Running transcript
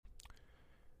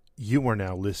You are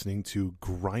now listening to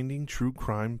Grinding True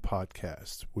Crime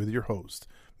Podcast with your host,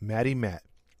 Maddie Matt,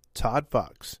 Todd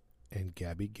Fox, and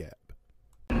Gabby Gab.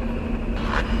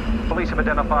 Police have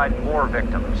identified more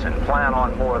victims and plan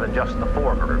on more than just the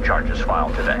 4 murder charges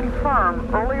filed today.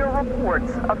 Confirm earlier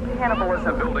reports of cannibalism.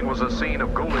 The building was a scene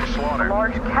of ghoulish slaughter. A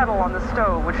large kettle on the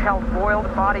stove which held boiled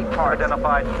body parts.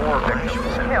 Identified more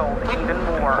victims and Killed even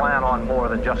more. plan on more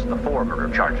than just the 4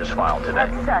 murder charges filed today.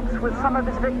 Had sex with some of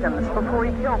his victims before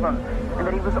he killed them, and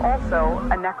that he was also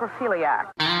a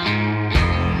necrophiliac.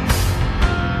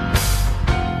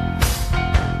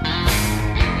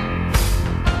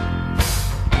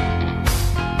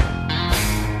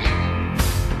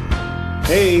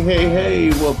 Hey,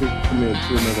 welcome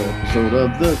into another episode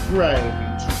of the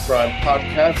Grinding True Crime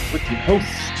Podcast with your host,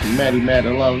 Maddie Matt,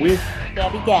 along with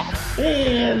Gabby Gab.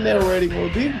 And narrating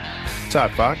will be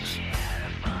Todd Fox.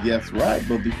 Yes, right.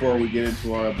 But before we get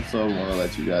into our episode, I want to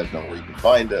let you guys know where you can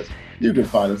find us. You can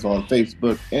find us on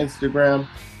Facebook, Instagram,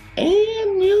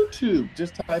 and YouTube.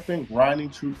 Just type in Grinding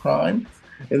True Crime.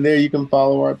 And there you can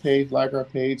follow our page, like our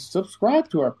page, subscribe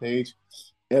to our page,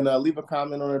 and leave a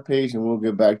comment on our page, and we'll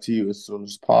get back to you as soon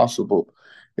as possible.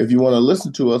 If you want to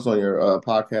listen to us on your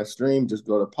podcast stream, just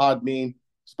go to Podbean,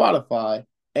 Spotify,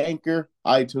 Anchor,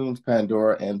 iTunes,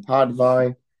 Pandora, and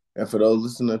Podvine. And for those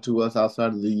listening to us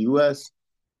outside of the U.S.,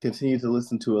 continue to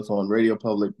listen to us on Radio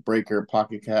Public, Breaker,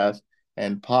 Pocket Cast,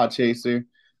 and Podchaser.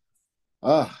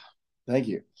 Thank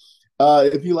you.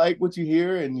 If you like what you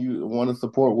hear and you want to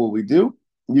support what we do,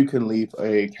 you can leave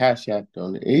a Cash App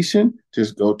donation.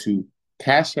 Just go to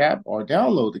Cash App or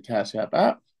download the Cash App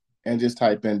app and just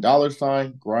type in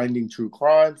 $ Grinding True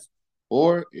Crimes,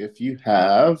 or if you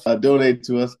have, donate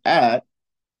to us at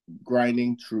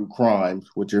Grinding True Crimes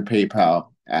with your PayPal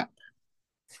app.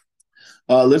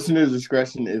 Listener's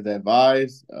discretion is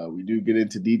advised. We do get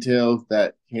into details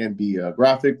that can be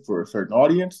graphic for a certain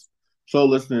audience, so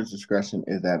listener's discretion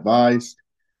is advised.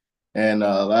 And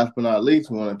last but not least,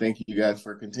 we want to thank you guys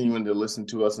for continuing to listen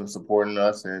to us and supporting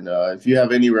us. And if you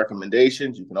have any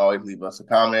recommendations, you can always leave us a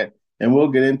comment, and we'll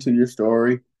get into your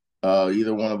story.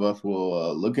 Either one of us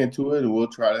will look into it, and we'll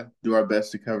try to do our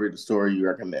best to cover the story you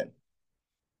recommend.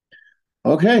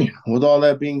 Okay, with all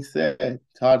that being said,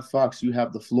 Todd Fox, you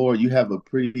have the floor. You have a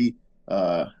pretty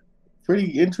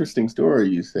interesting story,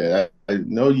 you said. I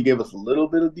know you gave us a little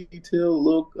bit of detail,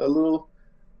 a little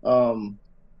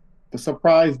a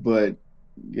surprise, but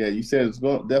yeah, you said it's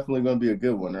definitely going to be a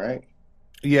good one, right?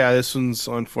 Yeah, this one's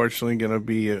unfortunately going to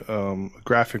be a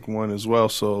graphic one as well,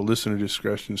 so listener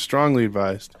discretion is strongly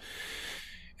advised.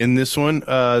 In this one,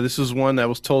 this is one that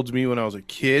was told to me when I was a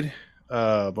kid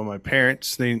by my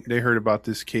parents. They heard about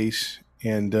this case,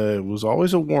 and it was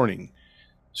always a warning.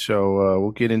 So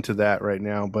we'll get into that right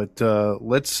now, but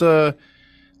let's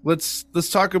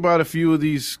talk about a few of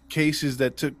these cases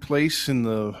that took place in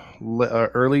the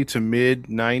early to mid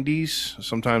 90s,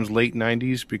 sometimes late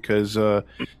 90s, because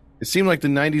it seemed like the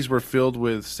 90s were filled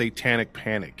with satanic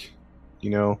panic.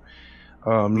 You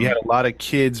had a lot of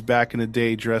kids back in the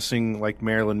day dressing like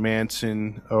Marilyn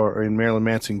Manson or in Marilyn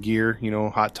Manson gear.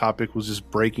 Hot Topic was just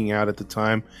breaking out at the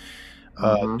time.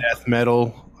 Death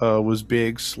metal was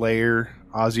big. Slayer,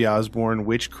 Ozzy Osbourne,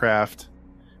 witchcraft,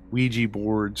 Ouija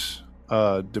boards,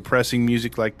 depressing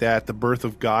music like that. The birth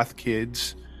of goth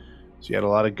kids. So you had a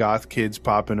lot of goth kids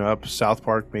popping up. South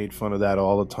Park made fun of that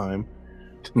all the time.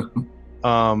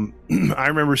 I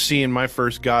remember seeing my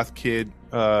first goth kid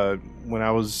when I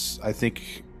was, I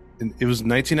think, it was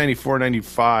 1994,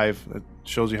 95. That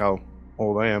shows you how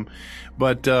old I am.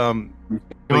 But on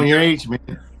your age, man.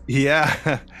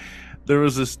 Yeah, there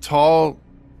was this tall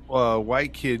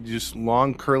white kid, just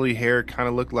long curly hair, kind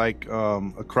of looked like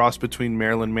a cross between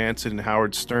Marilyn Manson and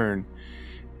Howard Stern.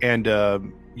 And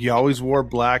he always wore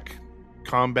black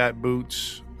combat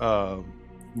boots,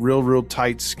 real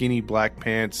tight, skinny black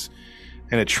pants,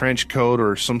 and a trench coat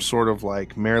or some sort of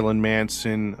like Marilyn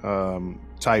Manson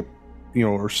type,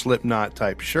 or Slipknot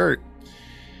type shirt.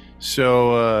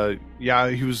 So, yeah,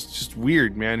 he was just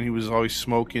weird, man. He was always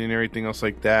smoking and everything else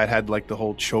like that. Had like the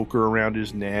whole choker around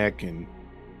his neck and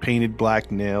painted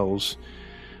black nails.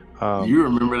 You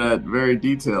remember that very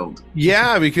detailed.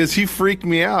 Yeah, because he freaked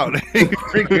me out. He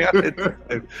freaked me out.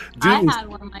 Dude, I had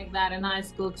one like that in high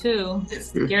school too. It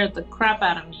scared the crap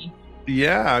out of me.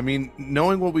 Yeah, I mean,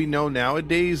 knowing what we know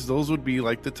nowadays, those would be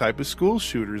like the type of school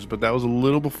shooters. But that was a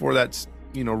little before that,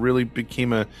 really became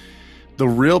the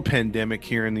real pandemic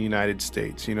here in the United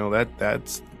States. That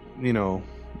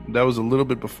was a little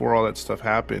bit before all that stuff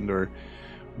happened, or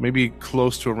maybe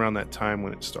close to around that time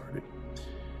when it started.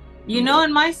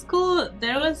 In my school,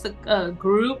 there was a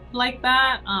group like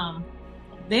that.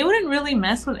 they wouldn't really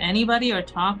mess with anybody or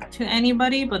talk to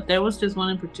anybody, but there was just one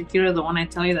in particular, the one I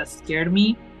tell you that scared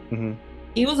me. Mm-hmm.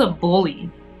 He was a bully.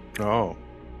 Oh.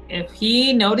 If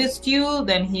he noticed you,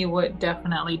 then he would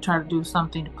definitely try to do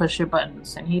something to push your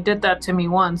buttons. And he did that to me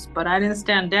once, but I didn't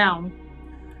stand down.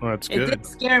 Well, that's It good. did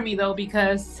scare me though,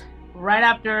 because right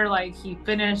after like he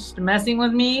finished messing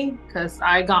with me, because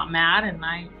I got mad and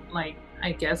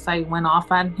I guess I went off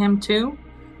at him too.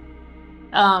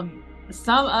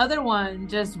 Some other one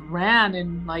just ran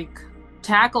and like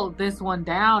tackled this one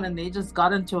down, and they just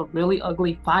got into a really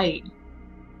ugly fight.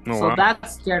 Oh, So wow. that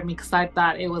scared me, because I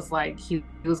thought it was like he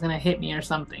was gonna hit me or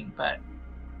something, but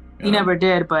he Yeah. never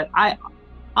did. But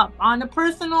on a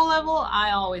personal level,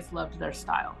 I always loved their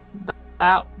style.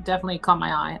 That definitely caught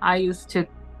my eye. I used to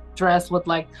dress with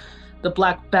like the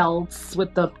black belts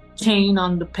with the chain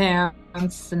on the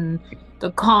pants and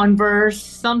the Converse,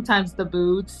 sometimes the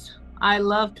boots. I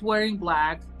loved wearing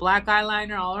black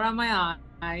eyeliner all around my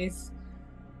eyes.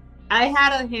 I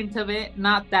had a hint of it,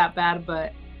 not that bad,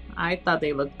 but I thought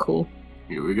they looked cool.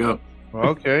 Here we go.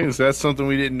 Okay, is that something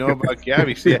we didn't know about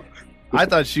Gabby? See, I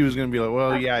thought she was going to be like,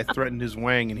 well, yeah, I threatened his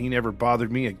wang and he never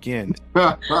bothered me again.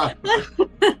 I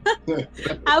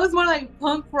was more like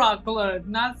punk rock blood,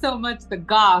 not so much the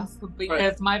goth,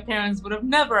 because my parents would have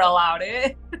never allowed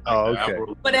it. Oh, okay.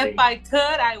 But if I could,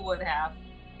 I would have.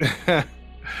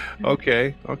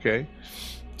 Okay.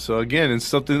 So again, it's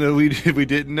something that we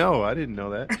didn't know. I didn't know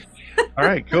that. All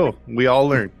right, cool. We all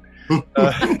learned.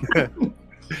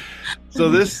 So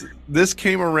this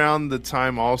came around the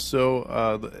time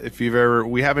also. If you've ever,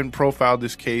 we haven't profiled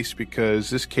this case because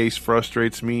this case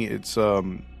frustrates me. It's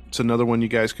another one you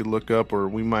guys could look up, or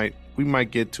we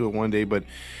might get to it one day, but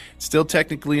it's still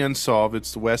technically unsolved.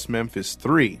 It's the West Memphis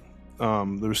 3.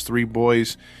 There's 3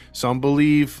 boys. Some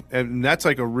believe, and that's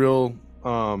like a real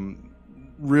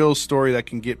story that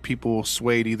can get people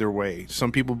swayed either way.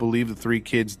 Some people believe the 3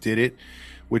 kids did it,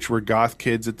 which were goth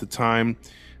kids at the time,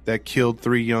 that killed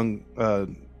 3 young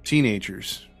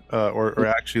teenagers, or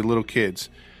actually little kids.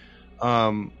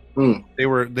 They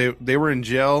were in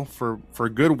jail for a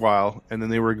good while, and then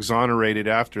they were exonerated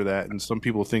after that. And some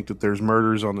people think that there's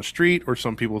murders on the street, or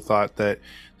some people thought that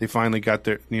they finally got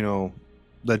their,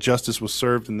 that justice was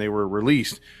served and they were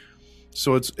released.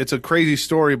 So it's a crazy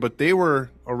story, but they were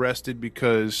arrested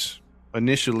because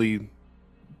initially,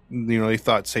 they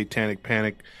thought satanic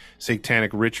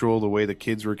ritual, the way the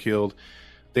kids were killed.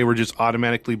 They were just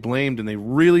automatically blamed, and they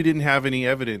really didn't have any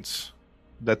evidence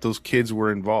that those kids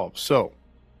were involved. So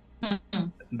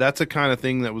that's a kind of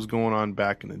thing that was going on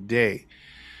back in the day.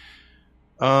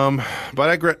 But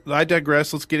I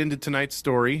digress. Let's get into tonight's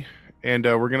story, and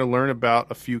we're going to learn about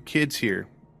a few kids here.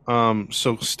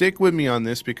 So stick with me on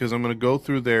this, because I'm going to go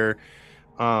through their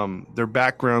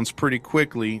backgrounds pretty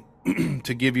quickly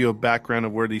to give you a background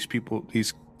of where these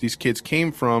kids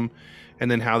came from, and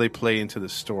then how they play into the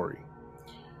story.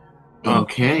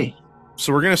 Okay.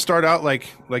 So we're going to start out like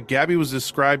Gabby was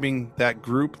describing that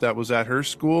group that was at her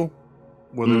school.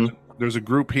 Well, there's a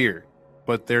group here,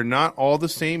 but they're not all the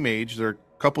same age. They're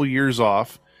a couple years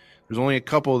off. There's only a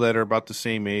couple that are about the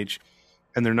same age,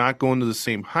 and they're not going to the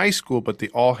same high school, but they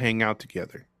all hang out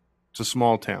together. It's a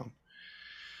small town.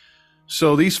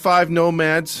 So these 5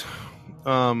 nomads,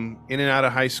 in and out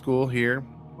of high school here,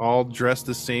 all dressed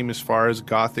the same as far as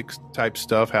gothic type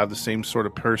stuff, have the same sort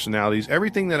of personalities.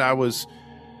 Everything that I was,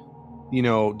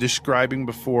 describing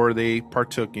before, they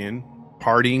partook in: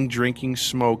 partying, drinking,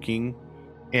 smoking,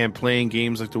 and playing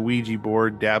games like the Ouija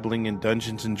board, dabbling in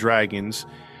Dungeons and Dragons,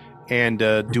 and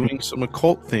doing some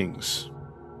occult things,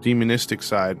 demonistic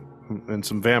side, and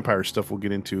some vampire stuff we'll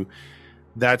get into.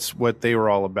 That's what they were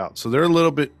all about. So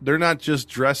they're not just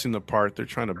dressing the part, they're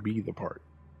trying to be the part.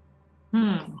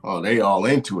 Oh, they all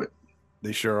into it.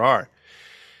 They sure are.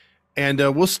 And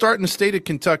we'll start in the state of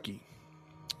Kentucky.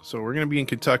 So we're going to be in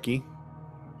Kentucky,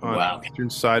 on the eastern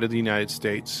side of the United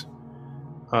States.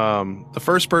 The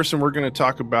first person we're going to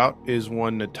talk about is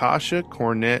one Natasha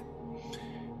Cornett.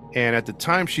 And at the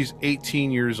time, she's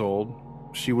 18 years old.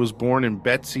 She was born in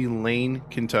Betsy Lane,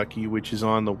 Kentucky, which is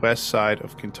on the west side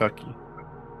of Kentucky.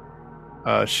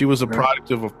 She was a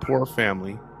product of a poor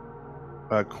family.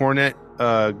 Cornett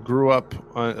grew up,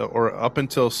 or up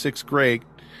until 6th grade,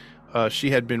 she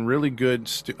had been really good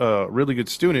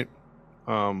student.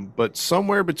 But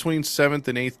somewhere between 7th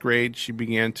and 8th grade, she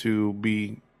began to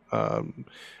be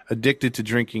addicted to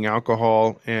drinking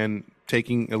alcohol and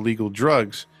taking illegal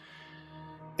drugs.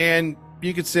 And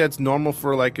you could say that's normal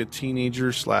for like a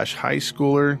teenager / high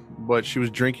schooler, but she was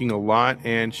drinking a lot,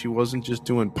 and she wasn't just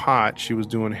doing pot. She was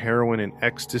doing heroin and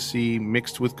ecstasy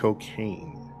mixed with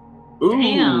cocaine. Ooh.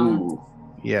 Damn.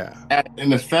 Yeah. In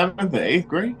the 7th and 8th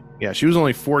grade? Yeah, she was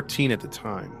only 14 at the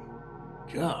time.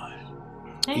 God.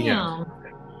 Damn. Yeah.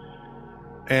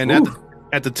 And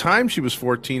at the time she was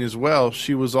 14 as well,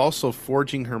 she was also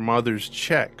forging her mother's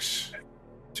checks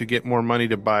to get more money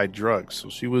to buy drugs. So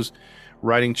she was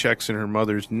writing checks in her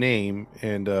mother's name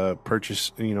and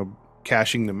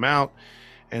cashing them out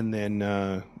and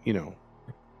then,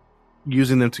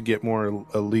 using them to get more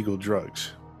illegal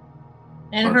drugs.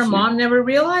 And her mom never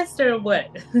realized, or what?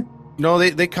 No,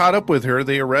 they caught up with her.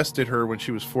 They arrested her when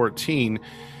she was 14,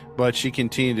 but she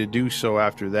continued to do so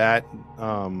after that.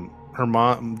 Her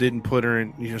mom didn't put her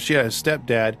in, she had a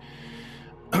stepdad,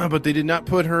 but they did not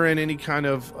put her in any kind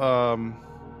of,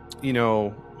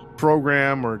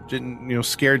 program or didn't,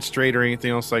 scared straight or anything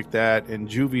else like that. And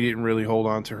juvie didn't really hold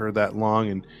on to her that long.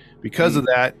 And because of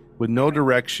that, with no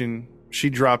direction, she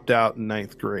dropped out in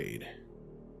 9th grade.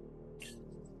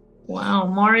 Wow,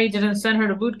 Maury didn't send her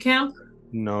to boot camp?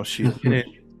 No, she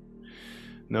didn't.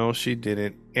 No, she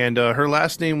didn't. And her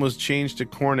last name was changed to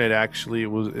Cornett.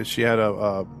 Actually, she had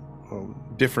a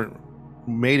different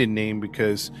maiden name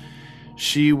because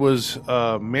she was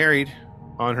married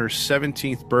on her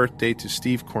 17th birthday to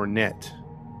Steve Cornett.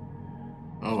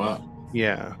 Oh wow!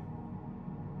 Yeah.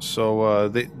 So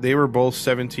they were both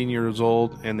 17 years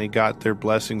old, and they got their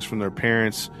blessings from their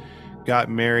parents, got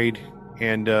married,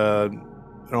 and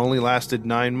it only lasted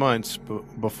 9 months.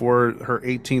 But before her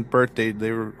 18th birthday,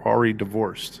 they were already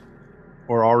divorced,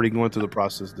 or already going through the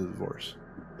process of divorce.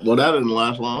 Well, that didn't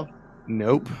last long.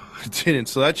 Nope, it didn't.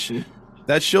 So that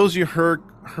shows you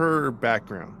her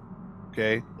background.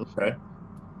 Okay. Okay.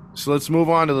 So let's move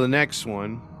on to the next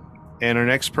one, and our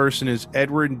next person is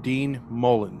Edward Dean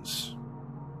Mullins,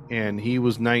 and he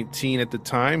was 19 at the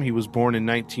time. He was born in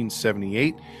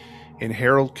 1978 in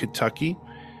Harold, Kentucky.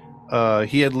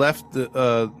 He had left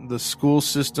the school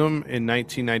system in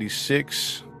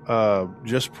 1996,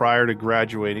 just prior to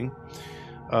graduating.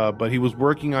 But he was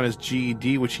working on his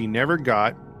GED, which he never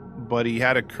got. But he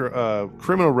had a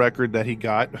criminal record that he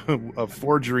got of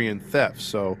forgery and theft.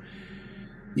 So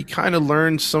he kind of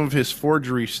learned some of his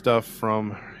forgery stuff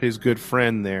from his good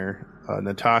friend there,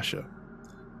 Natasha.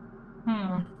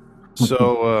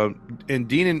 So, and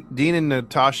Dean and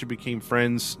Natasha became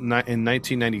friends in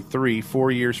 1993,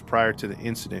 4 years prior to the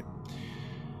incident.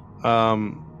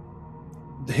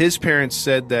 His parents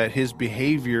said that his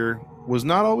behavior was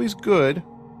not always good,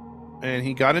 and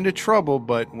he got into trouble,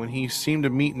 but when he seemed to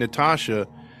meet Natasha,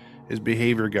 his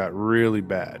behavior got really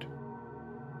bad.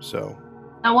 So,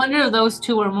 I wonder if those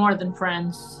two were more than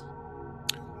friends.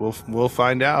 We'll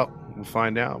find out. We'll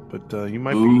find out, but you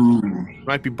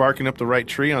might be barking up the right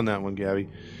tree on that one, Gabby.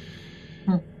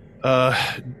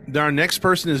 Our next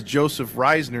person is Joseph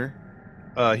Reisner.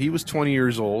 He was 20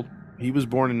 years old. He was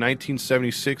born in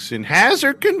 1976 in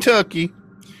Hazard, Kentucky.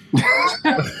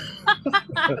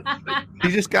 You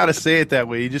just got to say it that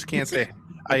way. You just can't say,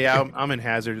 "Oh, yeah, I'm in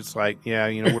Hazard." It's like, yeah,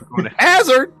 we're going to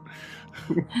Hazard.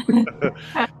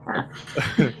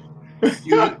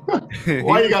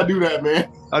 Why you gotta do that,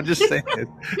 man? I'll just say it.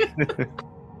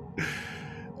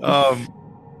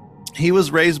 He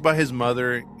was raised by his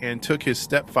mother and took his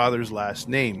stepfather's last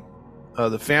name.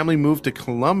 The family moved to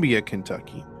Columbia,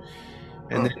 Kentucky,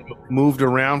 and then moved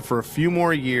around for a few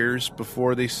more years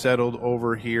before they settled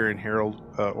over here in Harold,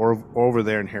 or over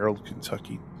there in Harold,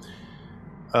 Kentucky.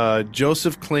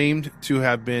 Joseph claimed to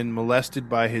have been molested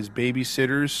by his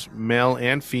babysitters, male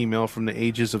and female, from the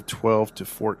ages of 12 to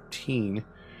 14,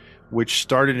 which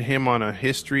started him on a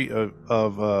history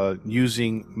of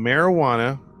using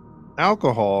marijuana,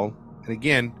 alcohol, and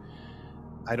again,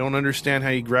 I don't understand how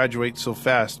you graduate so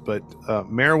fast, but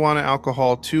marijuana,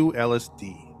 alcohol, to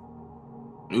LSD.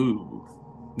 Ooh.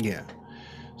 Yeah.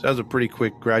 So that was a pretty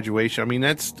quick graduation. I mean,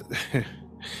 that's...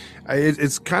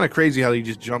 it's kind of crazy how you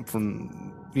just jump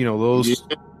from... those,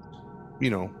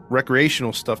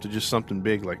 recreational stuff to just something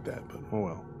big like that. But, oh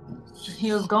well.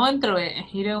 He was going through it.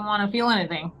 He didn't want to feel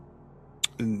anything.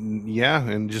 Yeah,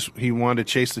 and just he wanted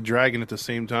to chase the dragon at the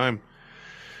same time.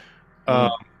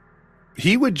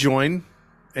 He would join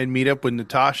and meet up with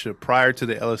Natasha prior to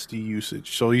the LSD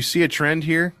usage. So you see a trend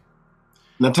here?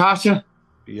 Natasha?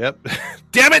 Yep.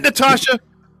 Damn it, Natasha!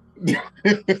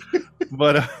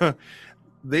 But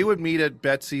they would meet at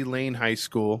Betsy Lane High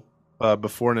School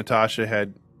before Natasha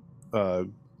had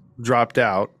dropped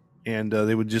out, and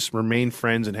they would just remain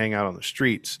friends and hang out on the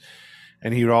streets.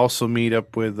 And he would also meet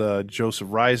up with Joseph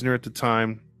Reisner at the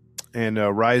time, and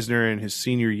Reisner in his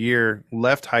senior year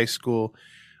left high school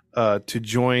to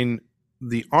join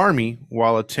the Army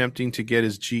while attempting to get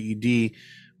his GED.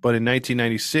 But in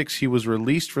 1996, he was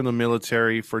released from the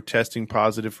military for testing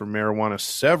positive for marijuana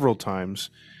several times.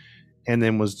 and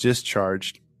then was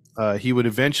discharged. He would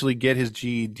eventually get his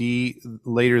GED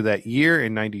later that year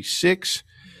in 96.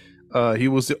 He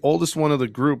was the oldest one of the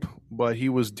group, but he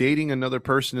was dating another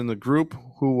person in the group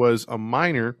who was a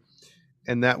minor,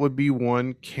 and that would be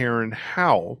one Karen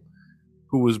Howell,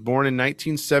 who was born in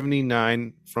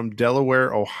 1979 from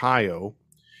Delaware, Ohio,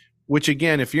 which,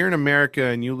 again, if you're in America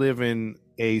and you live in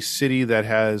a city that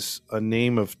has a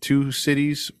name of two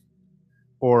cities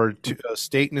or a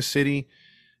state in a city,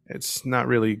 it's not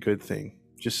really a good thing.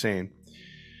 Just saying.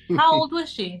 How old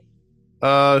was she?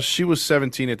 She was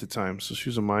 17 at the time, so she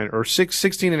was a minor, or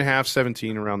 16 and a half,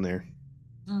 17, around there.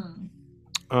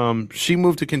 She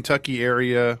moved to Kentucky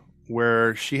area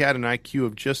where she had an IQ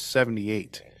of just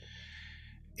 78.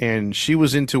 And she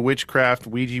was into witchcraft,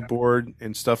 Ouija board,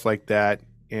 and stuff like that.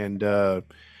 And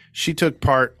she took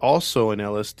part also in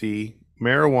LSD,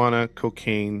 marijuana,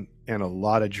 cocaine, and a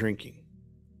lot of drinking.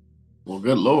 Well,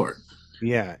 good Lord.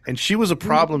 Yeah, and she was a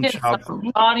problem child.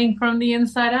 Rotting from the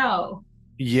inside out.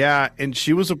 Yeah, and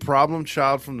she was a problem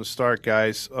child from the start,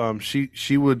 guys.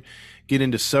 She would get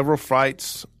into several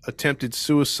fights, attempted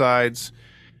suicides.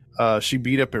 She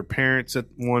beat up her parents at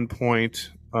one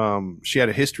point. She had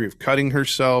a history of cutting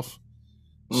herself.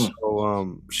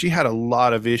 So she had a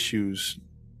lot of issues,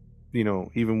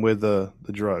 even with the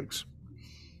drugs.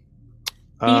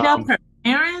 Beat up her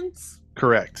parents?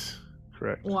 Correct.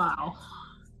 Wow.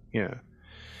 Yeah.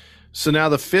 So now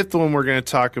the fifth one we're going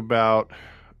to talk about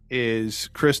is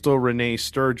Crystal Renee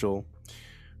Sturgill,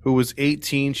 who was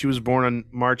 18. She was born on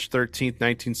March 13th,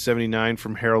 1979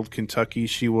 from Harold, Kentucky.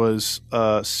 She was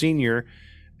a senior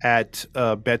at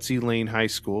Betsy Lane High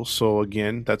School. So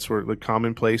again, that's where the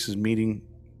commonplace is, meeting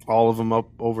all of them up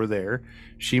over there.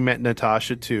 She met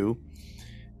Natasha too.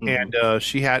 And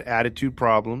she had attitude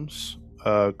problems.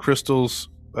 Crystal's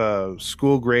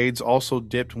school grades also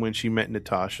dipped when she met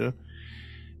Natasha.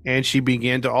 And she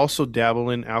began to also dabble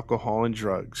in alcohol and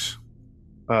drugs.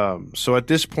 So at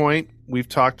this point, we've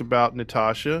talked about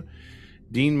Natasha,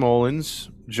 Dean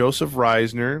Mullins, Joseph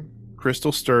Reisner,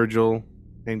 Crystal Sturgill,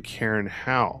 and Karen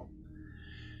Howell.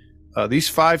 These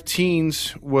five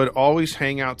teens would always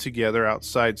hang out together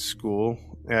outside school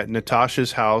at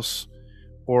Natasha's house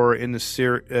or in the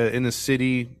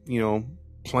city,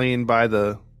 playing by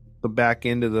the back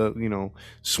end of the,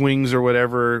 swings or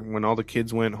whatever, when all the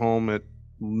kids went home at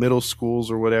middle schools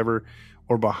or whatever,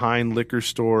 or behind liquor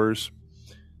stores.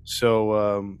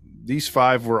 So these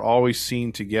five were always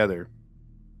seen together.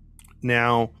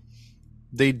 Now,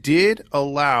 they did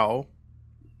allow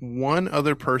one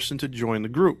other person to join the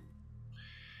group,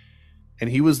 and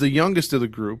he was the youngest of the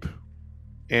group,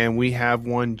 and we have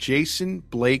one Jason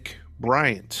Blake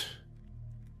Bryant.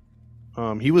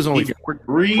 He was only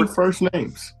three first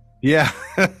names. Yeah.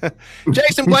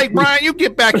 Jason Blake Bryant, you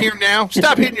get back here now.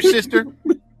 Stop hitting your sister.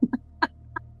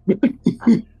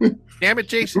 Damn it,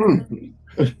 Jason.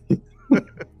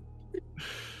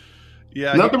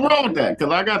 Yeah. Nothing wrong with that,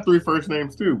 because I got three first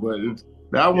names too, but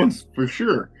that one's for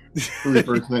sure three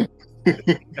first names.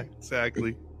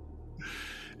 Exactly.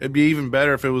 It'd be even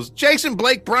better if it was Jason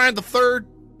Blake Bryant the third.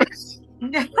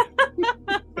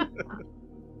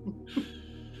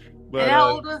 But, and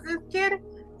how old was this kid?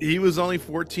 He was only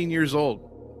 14 years old.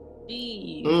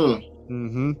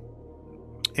 Mm-hmm.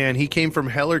 And he came from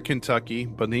Heller, Kentucky,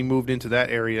 but he moved into that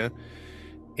area.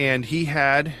 And he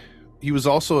was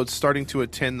also starting to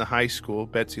attend the high school,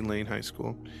 Betsy Lane High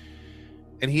School.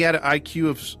 And he had an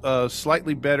IQ of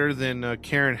slightly better than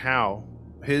Karen Howell.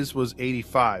 His was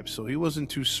 85, so he wasn't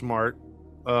too smart.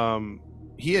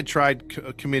 He had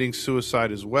tried committing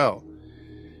suicide as well,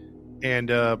 and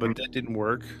but that didn't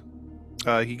work.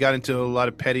 He got into a lot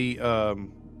of petty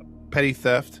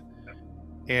theft,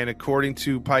 and according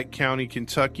to Pike County,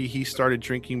 Kentucky, he started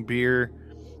drinking beer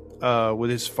with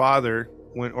his father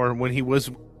when he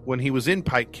was in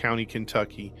Pike County,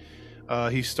 Kentucky.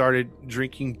 He started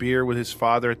drinking beer with his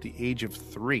father at the age of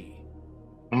 3.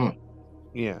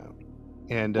 Yeah,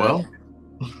 and well,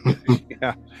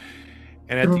 yeah,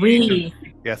 and at 3.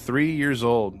 3 years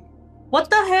old. What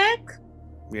the heck?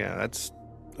 Yeah, that's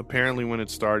apparently when it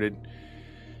started.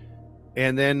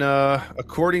 And then,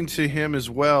 according to him as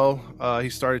well, he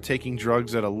started taking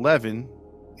drugs at 11,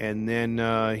 and then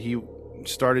he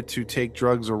started to take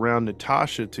drugs around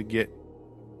Natasha to get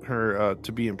her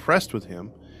to be impressed with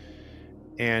him.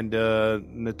 And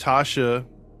Natasha,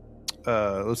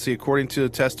 let's see, according to the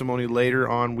testimony later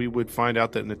on, we would find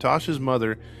out that Natasha's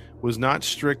mother was not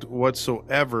strict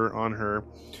whatsoever on her,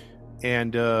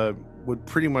 and would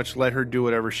pretty much let her do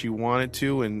whatever she wanted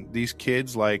to. And these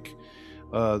kids, like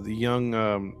the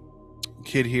young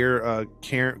kid here,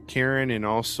 Karen, and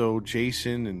also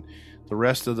Jason, and the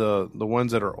rest of the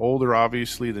ones that are older,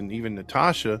 obviously, than even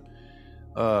Natasha,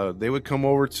 they would come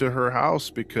over to her house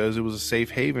because it was a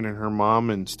safe haven, and her mom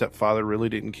and stepfather really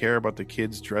didn't care about the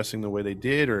kids dressing the way they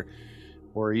did,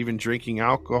 or even drinking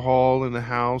alcohol in the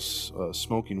house,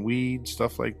 smoking weed,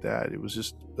 stuff like that. It was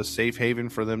just a safe haven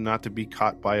for them not to be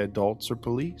caught by adults or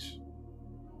police.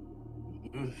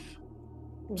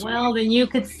 Well, then you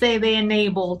could say they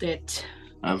enabled it.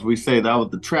 As we say, that was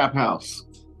the trap house.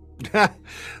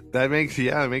 That makes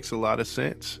a lot of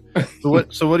sense.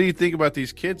 So what do you think about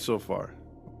these kids so far?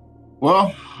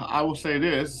 Well, I will say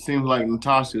this: it seems like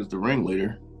Natasha is the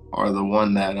ringleader, or the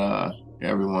one that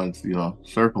everyone's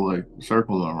circling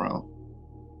around.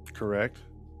 Correct.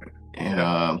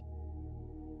 And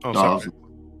sorry.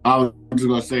 I was just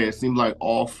gonna say, it seems like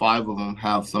all 5 of them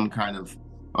have some kind of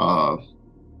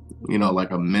like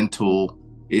a mental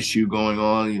issue going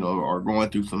on, or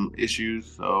going through some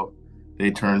issues. So they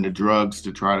turn to drugs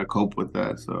to try to cope with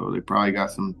that. So they probably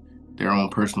got their own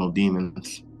personal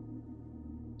demons.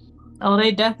 Oh,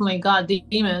 they definitely got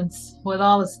demons with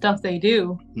all the stuff they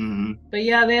do. Mm-hmm. But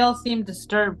yeah, they all seem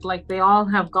disturbed. Like they all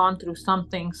have gone through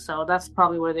something. So that's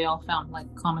probably where they all found like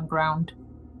common ground.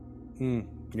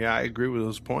 Yeah, I agree with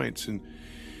those points. And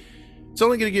it's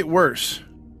only going to get worse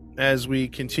as we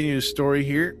continue the story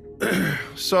here.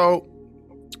 So,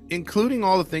 including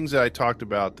all the things that I talked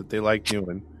about that they like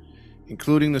doing,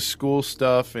 including the school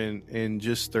stuff and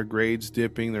just their grades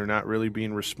dipping, they're not really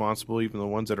being responsible, even the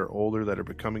ones that are older that are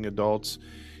becoming adults.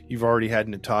 You've already had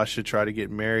Natasha try to get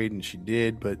married, and she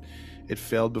did, but it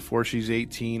failed before she's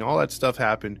 18. All that stuff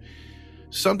happened.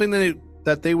 Something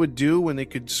that they would do when they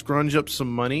could scrunge up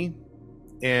some money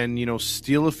and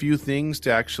steal a few things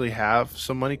to actually have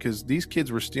some money, because these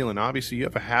kids were stealing. Obviously, you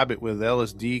have a habit with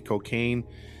LSD, cocaine,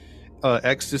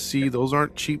 ecstasy. Those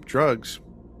aren't cheap drugs.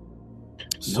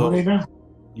 So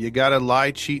you gotta lie,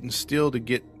 cheat, and steal to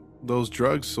get those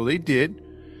drugs. So they did.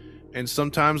 And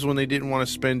sometimes when they didn't want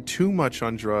to spend too much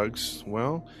on drugs,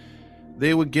 well,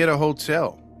 they would get a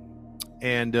hotel,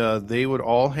 and they would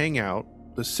all hang out,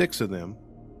 the 6 of them.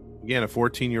 Again, a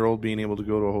 14-year-old being able to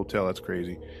go to a hotel, that's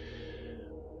crazy.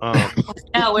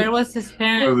 Yeah, where was his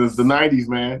parents? It's the 90s,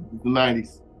 man. It's the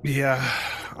 90s. Yeah,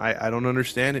 I don't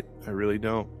understand it. I really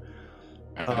don't.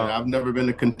 I've never been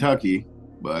to Kentucky,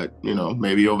 but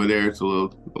maybe over there it's a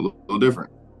little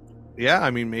different. Yeah, I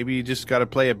mean, maybe you just got to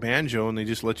play a banjo and they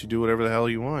just let you do whatever the hell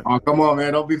you want. Oh, come on,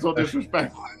 man! Don't be so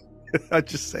disrespectful. I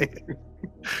just say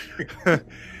it.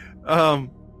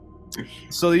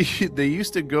 So they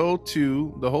used to go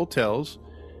to the hotels,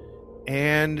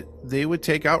 and they would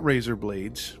take out razor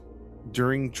blades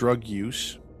during drug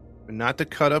use, not to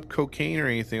cut up cocaine or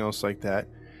anything else like that,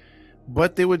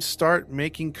 but they would start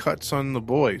making cuts on the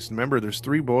boys. Remember, there's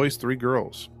 3 boys, 3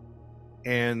 girls,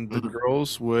 and the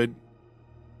girls would,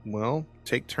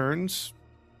 take turns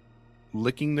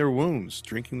licking their wounds,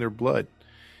 drinking their blood,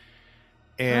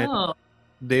 and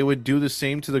they would do the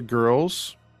same to the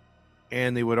girls,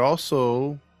 and they would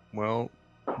also,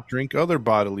 drink other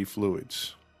bodily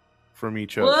fluids from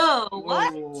each other. Whoa,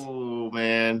 what? Oh,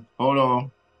 man. Hold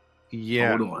on.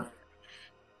 Yeah. Hold on.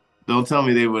 Don't tell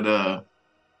me they would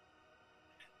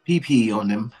pee on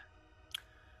them.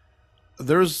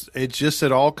 It just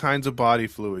said all kinds of body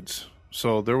fluids.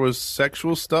 So there was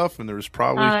sexual stuff, and there was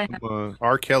probably some,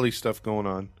 R. Kelly stuff going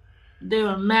on. They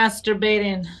were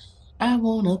masturbating. I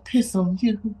wanna piss on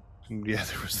you. Yeah,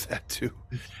 there was that too.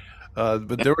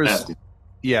 But there was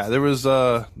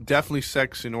definitely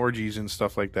sex and orgies and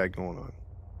stuff like that going on.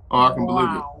 Oh, I can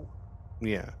believe it.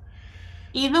 Yeah.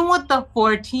 Even with the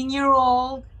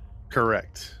 14-year-old?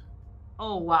 Correct.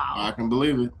 Oh, wow. I can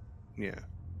believe it. Yeah.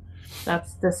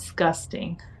 That's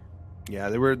disgusting. Yeah,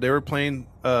 they were playing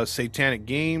satanic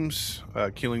games,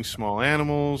 killing small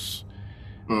animals,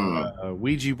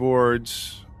 Ouija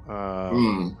boards.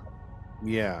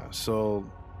 Yeah, so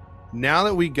now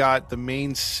that we got the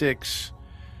main 6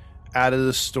 out of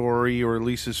the story, or at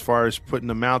least as far as putting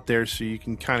them out there so you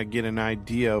can kind of get an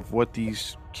idea of what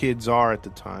these kids are at the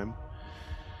time,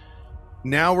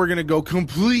 now we're going to go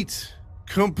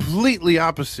completely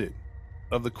opposite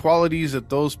of the qualities that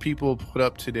those people put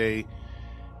up today.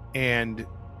 And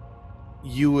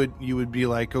you would be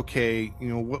like, okay,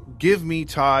 give me,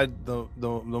 Todd, the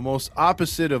most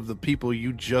opposite of the people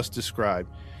you just described,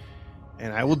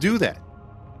 and I will do that.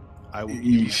 I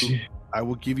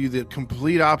will give you the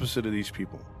complete opposite of these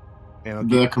people. And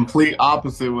the complete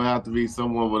opposite would have to be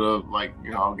someone with a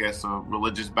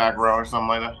religious background or something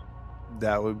like that.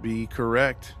 That would be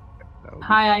correct.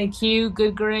 High IQ,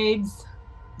 good grades.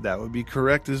 That would be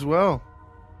correct as well.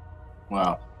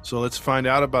 Wow. So let's find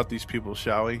out about these people,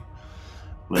 shall we?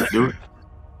 Let's do it.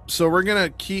 So we're gonna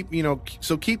keep,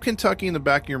 keep Kentucky in the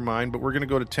back of your mind, but we're gonna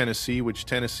go to Tennessee, which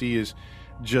Tennessee is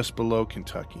just below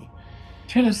Kentucky.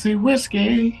 Tennessee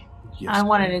whiskey. Yes, I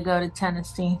wanted to go to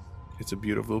Tennessee. it's a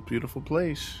beautiful, beautiful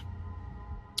place.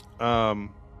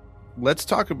 Let's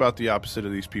talk about the opposite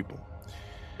of these people.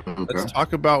 Okay. Let's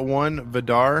talk about one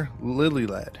Vidar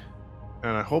Lilylad.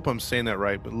 And I hope I'm saying that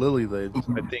right, but Lilylad,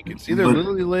 I think it's either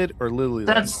Lilylad or Lilylad.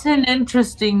 That's an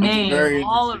interesting That's name. very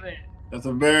All of it. That's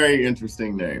a very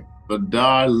interesting name.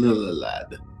 Vidar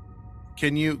Lilylad.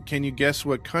 Can you guess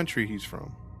what country he's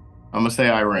from? I'm gonna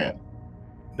say Iran.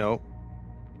 No.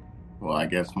 Well, I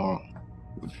guess more.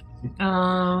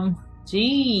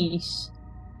 Jeez.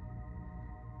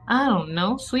 I don't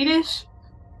know. Swedish?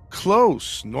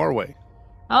 Close. Norway.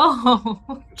 Oh,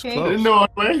 It's okay. close. Didn't know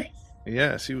it.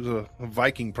 Yes, he was a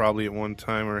Viking probably at one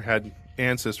time, or had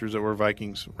ancestors that were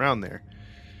Vikings around there.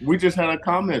 We just had a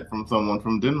comment from someone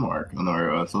from Denmark on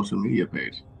our social media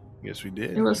page. Yes, we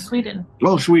did. It was Sweden.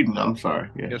 Oh, Sweden. I'm sorry.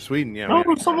 Yeah. Yeah, Sweden. Yeah,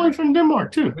 Oh, someone from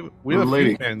Denmark too. we have a lady.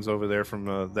 few fans over there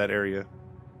from that area.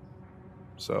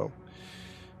 So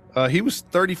he was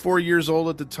 34 years old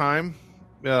at the time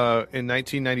in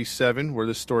 1997, where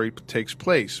this story takes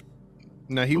place.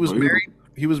 Now he was married.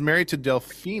 He was married to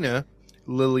Delphina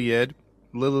Lilylad.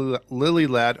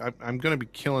 I'm going to be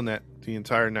killing that the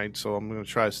entire night, so I'm going to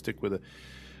try to stick with it.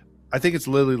 I think it's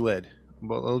Lilylad,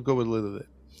 but I'll go with Lilylad.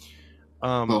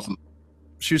 Awesome.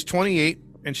 She was 28,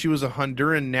 and she was a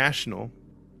Honduran national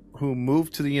who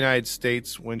moved to the United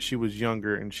States when she was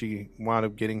younger, and she wound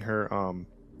up getting her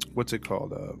what's it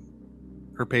called?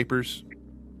 Her papers.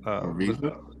 A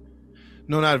visa?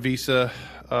 No, not a visa.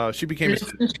 She became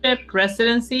Citizenship,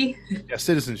 residency.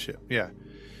 citizenship. Yeah.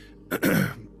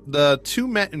 The two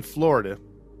met in Florida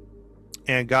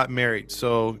and got married.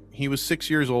 So he was 6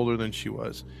 years older than she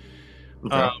was.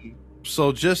 Okay.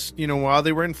 So just, while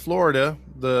they were in Florida,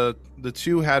 the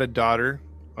two had a daughter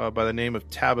by the name of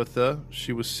Tabitha.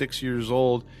 She was 6 years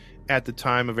old at the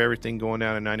time of everything going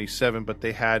down in 97, but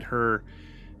they had her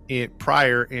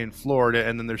prior in Florida,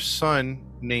 and then their son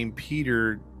named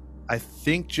Peter, I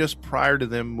think just prior to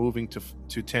them moving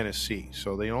to Tennessee.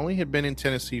 So they only had been in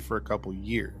Tennessee for a couple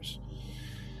years.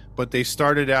 But they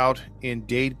started out in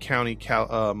Dade County,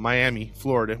 Miami,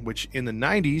 Florida, which in the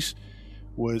 90s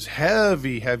was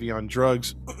heavy on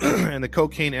drugs and the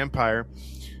cocaine empire.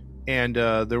 And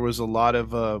there was a lot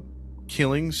of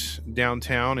killings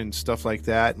downtown and stuff like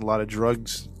that, and a lot of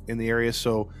drugs in the area.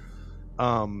 So,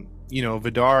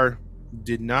 Vidar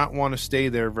did not want to stay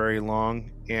there very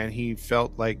long, and he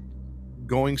felt like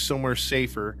going somewhere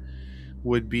safer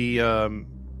would be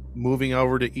moving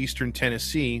over to eastern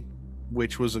Tennessee,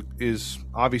 which is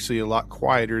obviously a lot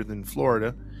quieter than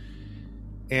Florida.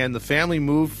 And the family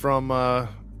moved from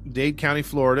Dade County,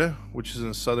 Florida, which is in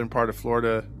the southern part of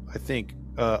Florida, I think,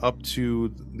 up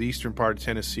to the eastern part of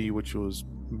Tennessee, which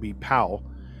be Powell,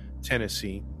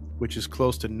 Tennessee, which is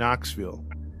close to Knoxville.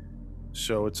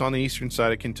 So it's on the eastern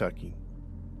side of Kentucky.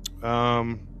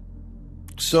 Not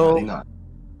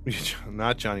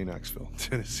Johnny Knoxville,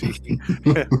 Tennessee.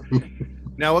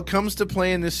 Now, what comes to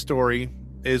play in this story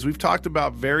is we've talked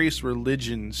about various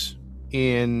religions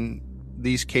in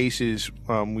these cases.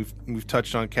 We've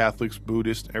touched on Catholics,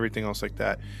 Buddhists, everything else like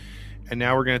that, and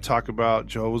now we're going to talk about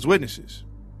Jehovah's Witnesses.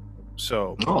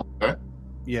 So, okay.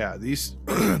 Yeah, this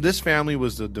family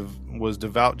was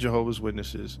devout Jehovah's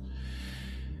Witnesses,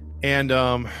 and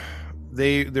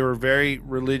they were very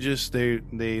religious.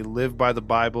 They lived by the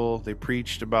Bible. They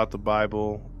preached about the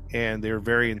Bible, and they were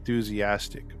very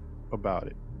enthusiastic about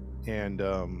it. And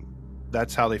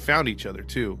that's how they found each other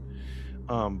too,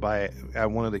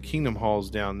 at one of the Kingdom Halls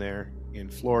down there in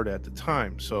Florida at the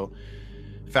time. So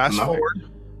fast forward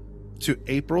to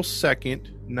April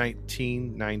 2nd,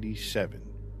 1997.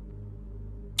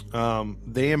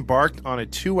 They embarked on a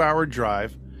 2-hour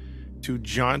drive to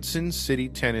Johnson City,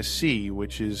 Tennessee,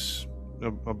 which is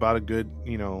about a good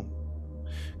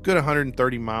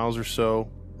 130 miles or so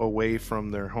away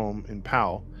from their home in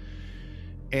Powell.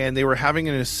 And they were having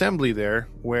an assembly there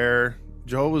where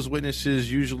Jehovah's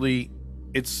Witnesses usually,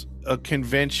 it's a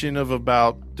convention of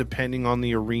about, depending on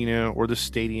the arena or the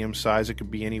stadium size, it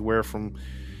could be anywhere from,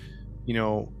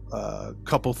 a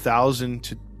couple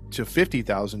thousand to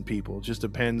 50,000 people. It just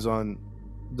depends on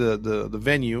the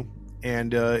venue.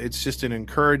 And it's just an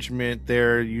encouragement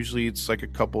there. Usually it's like a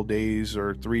couple days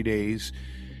or 3 days.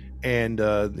 And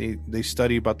they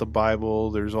study about the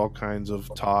Bible. There's all kinds of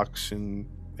talks and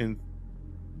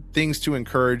things to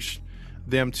encourage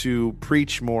them to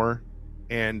preach more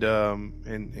and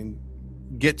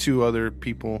get to other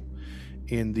people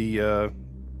in the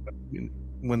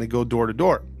when they go door to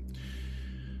door.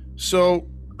 So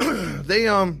they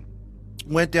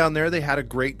went down there. They had a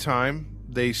great time.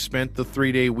 They spent the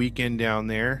 3-day weekend down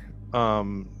there.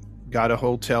 Got a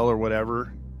hotel or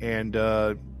whatever, and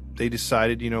they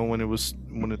decided, when it was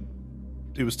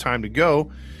time to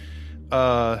go,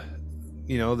 that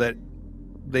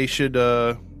they should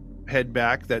head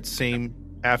back that same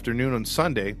afternoon on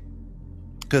Sunday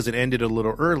because it ended a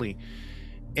little early.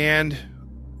 And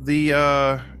the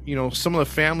some of the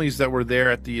families that were there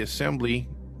at the assembly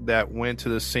that went to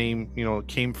the same,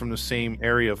 came from the same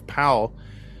area of Powell,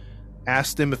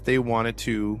 asked them if they wanted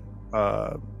to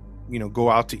go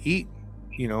out to eat,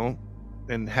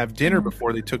 and have dinner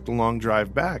before they took the long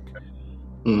drive back.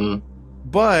 Mm-hmm.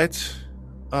 But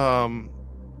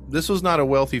this was not a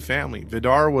wealthy family.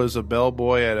 Vidar was a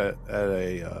bellboy at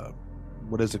a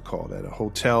what is it called? At a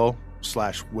hotel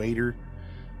 / waiter.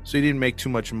 So he didn't make too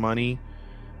much money.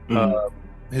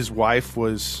 His wife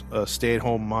was a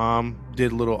stay-at-home mom,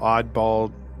 did little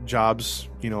oddball jobs,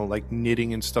 like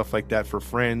knitting and stuff like that for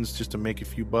friends just to make a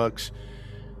few bucks.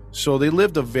 So they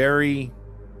lived a very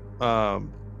oh,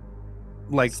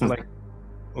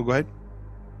 go ahead.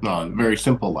 No, very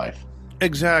simple life.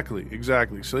 Exactly.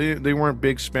 So they weren't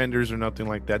big spenders or nothing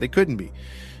like that. They couldn't be.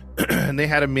 And they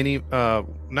had a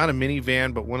not a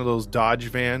minivan, but one of those Dodge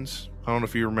vans. I don't know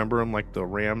if you remember them, like the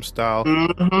Ram style.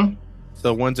 Mm-hmm.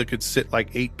 The ones that could sit like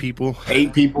 8 people.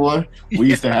 8 people. We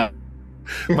used to have.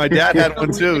 My dad had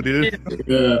one too, dude.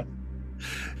 Yeah.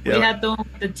 We had the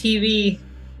TV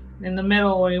in the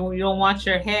middle where you don't watch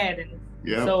your head and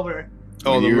it's over.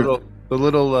 Oh, the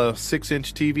little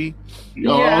 6-inch TV.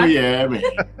 Oh yeah, man.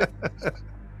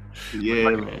 Yeah,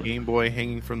 like man. A Game Boy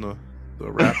hanging from the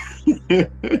wrap.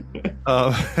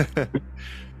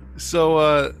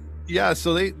 So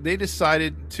they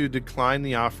decided to decline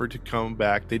the offer to come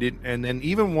back. They didn't, and then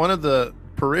even one of the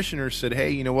parishioners said,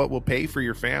 "Hey, you know what? We'll pay for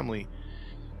your family."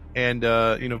 And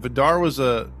Vidar was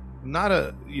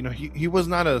he was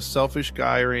not a selfish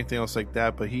guy or anything else like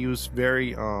that, but he was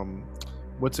very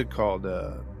what's it called?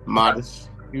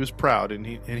 Modest. He was proud, and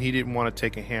he didn't want to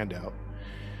take a handout.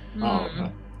 Oh,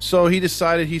 okay. So he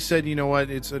decided. He said, "You know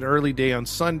what? It's an early day on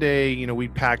Sunday. We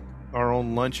packed our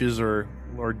own lunches or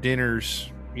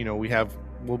dinners.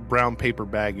 We'll brown paper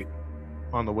bag it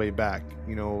on the way back.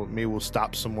 Maybe we'll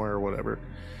stop somewhere or whatever."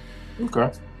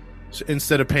 Okay. So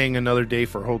instead of paying another day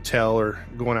for a hotel or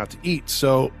going out to eat.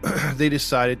 So they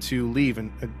decided to leave.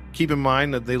 And keep in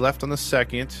mind that they left on the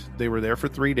 2nd. They were there for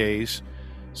 3 days.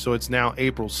 So it's now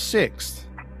April 6th,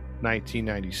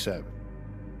 1997.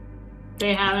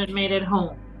 They haven't made it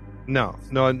home. No,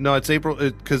 it's April,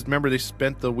 because remember, they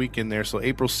spent the weekend there. So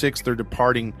April 6th, they're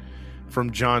departing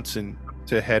from Johnson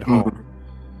to head home. Mm-hmm.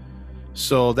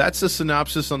 So that's the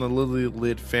synopsis on the Lily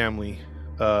Lid family.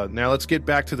 Now let's get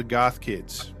back to the Goth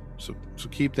kids. So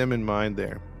keep them in mind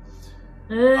there.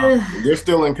 They're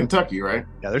still in Kentucky, right?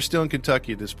 Yeah, they're still in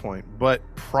Kentucky at this point. But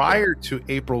prior to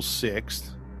April 6th,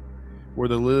 where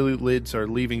the Lily Lids are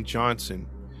leaving Johnson,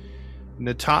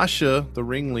 Natasha, the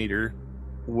ringleader,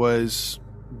 was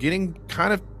getting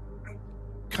kind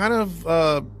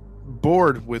of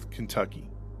bored with Kentucky.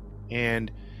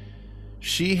 And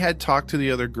she had talked to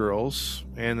the other girls,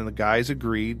 and then the guys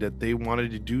agreed that they wanted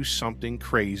to do something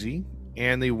crazy,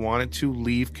 and they wanted to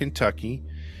leave Kentucky,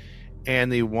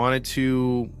 and they wanted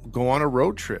to go on a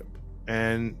road trip.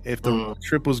 And if the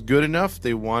trip was good enough,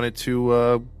 they wanted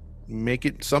to make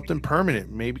it something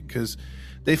permanent, maybe, because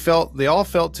they all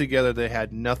felt together they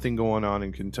had nothing going on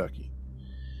in Kentucky.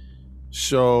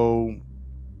 So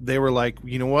they were like,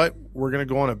 you know what? We're going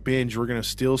to go on a binge. We're going to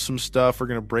steal some stuff. We're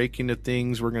going to break into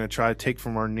things. We're going to try to take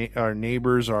from our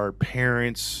neighbors, our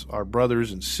parents, our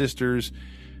brothers and sisters.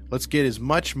 Let's get as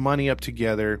much money up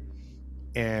together,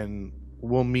 and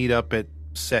we'll meet up at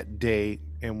set day,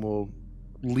 and we'll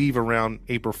leave around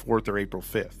April 4th or April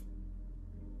 5th.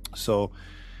 So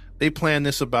they planned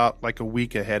this about like a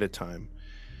week ahead of time.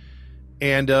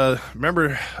 And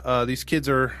remember, these kids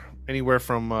are anywhere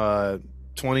from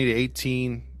 20 to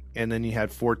 18, and then you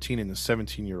had 14 and a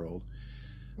 17-year-old.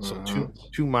 So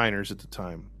two minors at the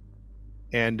time.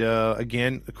 And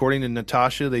again, according to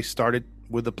Natasha, they started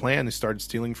with a plan. They started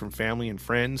stealing from family and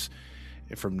friends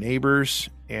and from neighbors.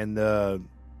 And a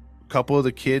couple of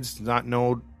the kids, not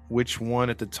know which one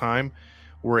at the time,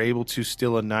 were able to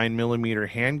steal a 9mm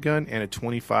handgun and a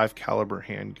 25 caliber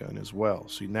handgun as well.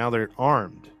 So now they're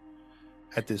armed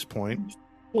at this point.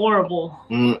 Horrible.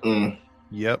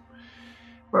 Yep.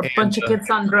 For a bunch of kids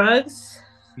on drugs.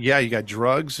 Yeah, you got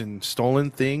drugs and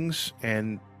stolen things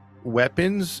and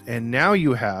weapons, and now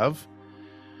you have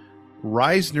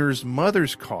Reisner's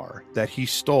mother's car that he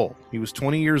stole. He was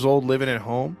 20 years old, living at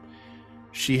home.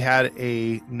 She had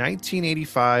a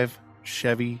 1985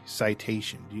 Chevy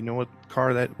Citation. Do you know what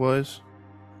car that was?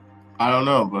 I don't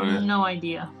know, but No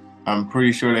idea. I'm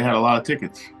pretty sure they had a lot of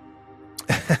tickets.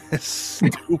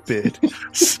 Stupid.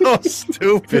 So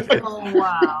stupid. Oh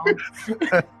wow.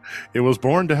 It was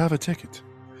born to have a ticket.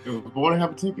 It was born to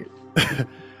have a ticket.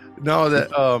 No,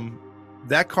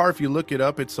 that car, if you look it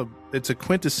up, it's a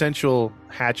quintessential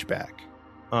hatchback.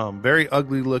 Very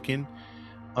ugly looking.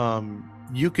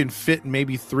 You can fit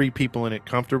maybe 3 people in it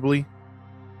comfortably,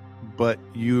 but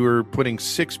you're putting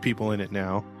 6 people in it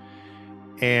now,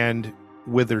 and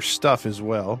with their stuff as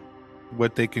well,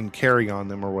 what they can carry on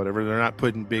them or whatever. They're not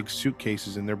putting big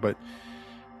suitcases in there, but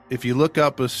if you look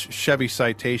up a Chevy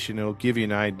Citation, it'll give you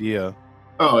an idea.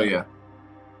 Oh yeah.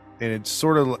 And it's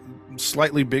sort of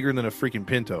slightly bigger than a freaking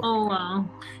Pinto. Oh wow.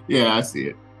 Yeah, I see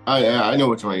it. I know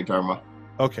which one you're talking about.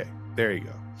 Okay, there you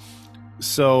go.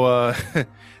 So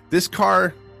this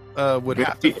car would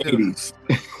have to fit. 80s.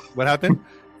 What happened?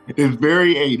 It's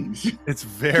very 80s. It's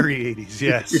very 80s,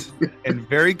 yes, and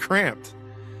very cramped.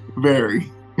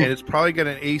 Very. And it's probably got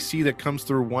an AC that comes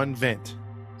through one vent,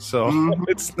 so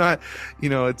it's not,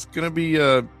 it's gonna be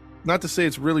not to say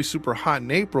it's really super hot in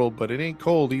April, but it ain't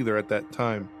cold either at that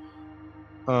time.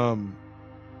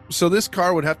 So this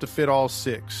car would have to fit all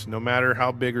 6, no matter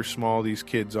how big or small these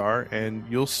kids are, and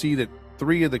you'll see that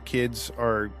 3 of the kids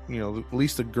are, at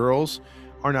least the girls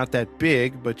are not that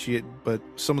big, but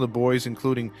some of the boys,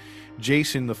 including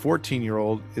Jason, the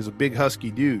 14-year-old, is a big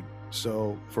husky dude.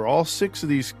 So for all 6 of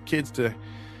these kids to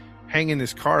hang in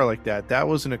this car like that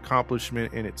was an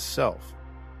accomplishment in itself.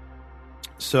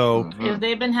 So If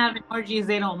they've been having orgies,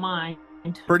 they don't mind.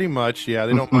 pretty much, yeah,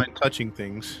 they don't mind touching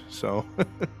things. So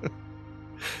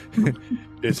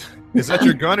is that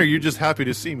your gun, or you're just happy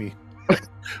to see me?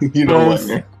 You know what,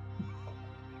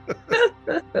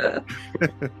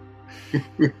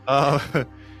 man?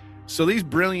 So these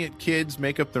brilliant kids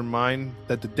make up their mind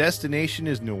that the destination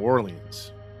is New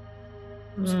Orleans.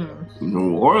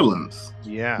 New Orleans.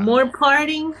 Yeah. More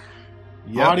partying.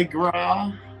 Yep. Mardi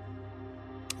Gras.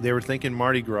 They were thinking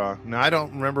Mardi Gras. Now, I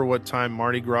don't remember what time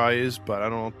Mardi Gras is, but I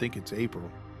don't think it's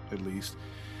April, at least.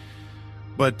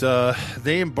 But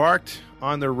they embarked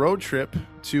on their road trip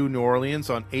to New Orleans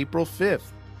on April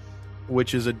 5th,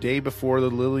 which is a day before the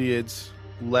Lilliards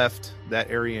left that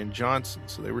area in Johnson,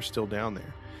 so they were still down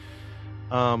there.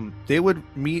 They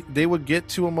would get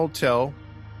to a motel,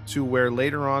 to where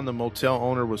later on the motel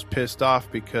owner was pissed off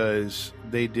because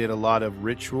they did a lot of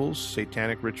rituals,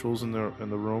 satanic rituals in the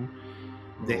room.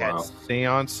 They had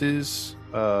seances,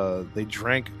 they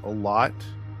drank a lot,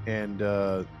 and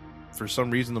for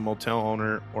some reason the motel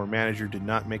owner or manager did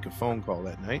not make a phone call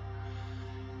that night.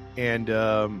 And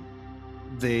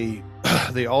they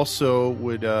also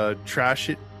would trash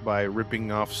it by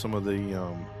ripping off some of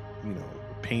the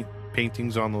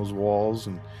paintings on those walls,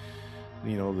 and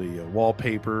the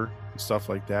wallpaper and stuff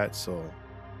like that. So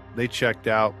they checked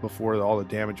out before all the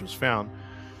damage was found.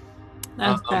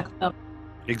 That's backed up.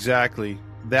 Exactly.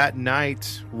 That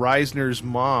night, Reisner's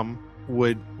mom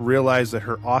would realize that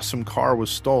her awesome car was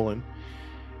stolen,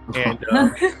 and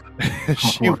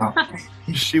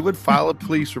she would file a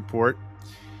police report.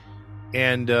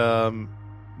 And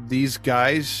these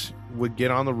guys would get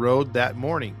on the road that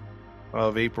morning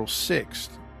of April 6th,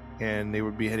 and they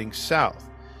would be heading south.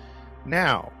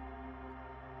 Now,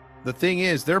 the thing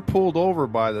is, they're pulled over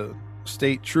by the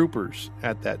state troopers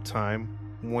at that time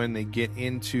when they get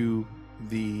into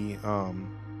the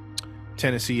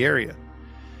Tennessee area.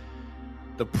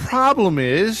 The problem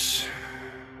is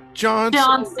Johnson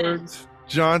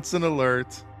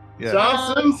alert. Yeah.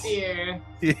 Johnson? Oh, dear.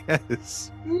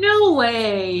 Yes. No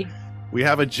way. We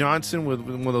have a Johnson with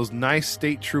one of those nice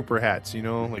state trooper hats,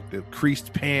 like the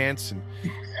creased pants, and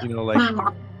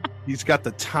he's got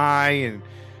the tie, and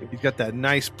he's got that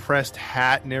nice pressed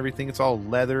hat and everything. It's all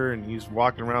leather, and he's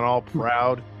walking around all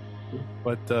proud.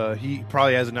 But he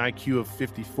probably has an IQ of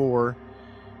 54.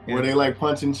 Were they like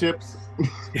punching chips?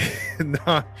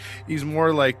 No, he's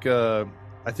more like I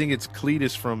think it's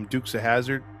Cletus from Dukes of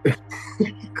Hazzard.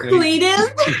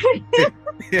 Cletus?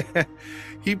 Yeah.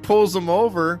 He pulls them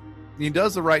over. He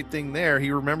does the right thing there.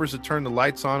 He remembers to turn the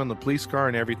lights on in the police car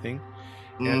and everything.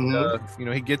 And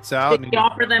he gets out. Did and he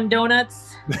offer them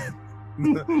donuts?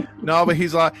 No, but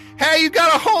he's like, "Hey, you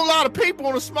got a whole lot of people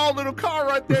in a small little car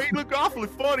right there. You look awfully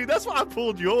funny. That's why I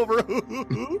pulled you over."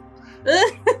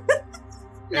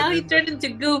 Now he turned into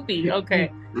Goofy.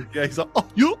 Okay. Yeah, he's like, "Oh,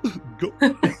 you go."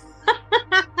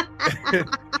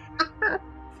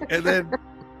 And then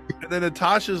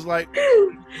Natasha's like,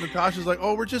 Natasha's like,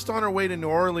 oh, we're just on our way to New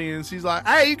Orleans. He's like,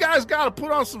 hey, you guys got to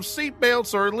put on some seat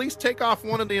belts or at least take off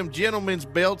one of them gentlemen's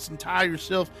belts and tie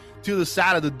yourself to the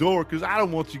side of the door because I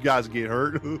don't want you guys to get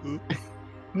hurt.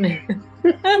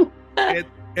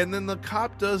 and then the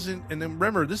cop doesn't. And then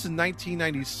remember, this is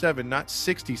 1997, not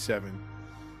 67.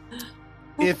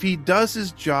 If he does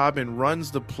his job and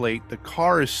runs the plate, the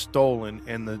car is stolen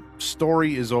and the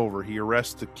story is over. He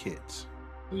arrests the kids.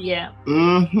 Yeah.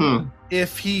 Mm-hmm.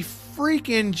 If he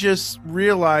freaking just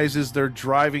realizes they're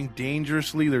driving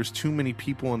dangerously, there's too many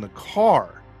people in the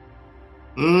car.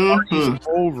 Mm-hmm. Party's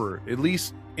over. At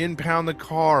least impound the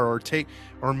car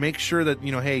or make sure that,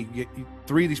 hey,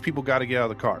 three of these people got to get out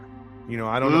of the car.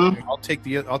 I don't know.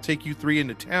 I'll take you three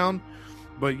into town,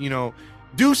 but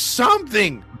do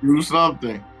something. Do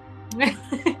something.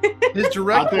 His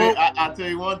direct I'll tell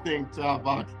you one thing, Child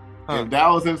Fox. If that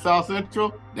was in South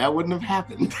Central, that wouldn't have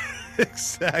happened.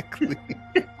 Exactly.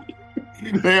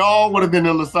 They all would have been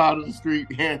on the side of the street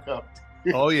handcuffed.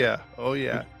 Oh yeah.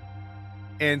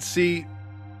 And see,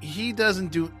 he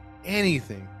doesn't do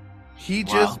anything. He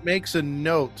just makes a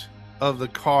note of the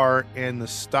car and the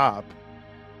stop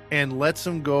and lets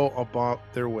them go about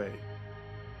their way.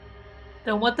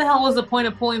 Then what the hell was the point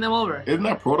of pulling them over? Isn't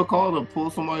that protocol to pull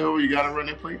somebody over? You got to run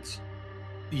their plates.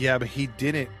 Yeah, but he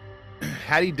didn't.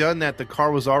 Had he done that, the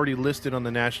car was already listed on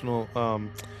the national,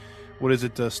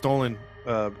 stolen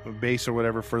base or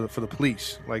whatever for the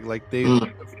police.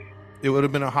 It would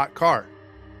have been a hot car,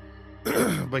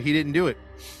 but he didn't do it.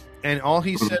 And all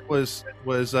he said was,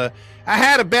 I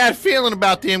had a bad feeling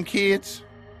about them kids.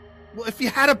 Well, if you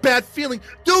had a bad feeling,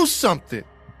 do something.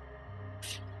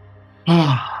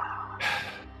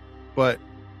 But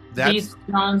that's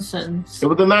nonsense. It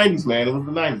was the 90s, man. It was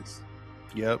the 90s.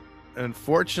 Yep.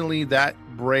 Unfortunately, that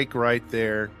break right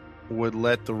there would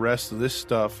let the rest of this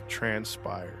stuff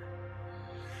transpire.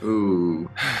 Ooh.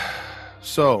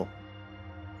 So,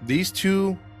 these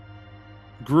two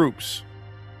groups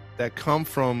that come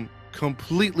from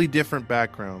completely different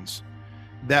backgrounds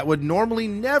that would normally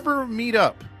never meet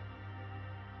up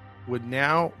would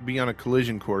now be on a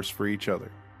collision course for each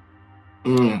other.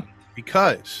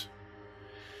 Because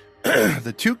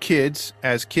the two kids,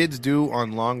 as kids do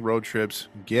on long road trips,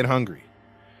 get hungry.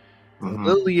 Mm-hmm.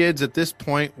 The Lilliards at this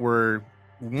point were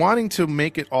wanting to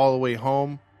make it all the way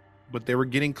home, but they were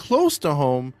getting close to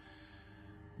home.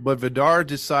 But Vidar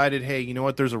decided, hey, you know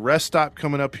what? There's a rest stop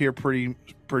coming up here pretty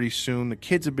soon. The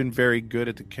kids have been very good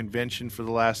at the convention for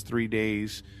the last 3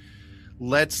 days.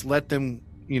 Let's let them,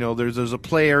 there's a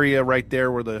play area right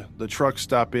there where the truck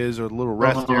stop is, or the little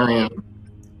rest area.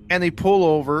 And they pull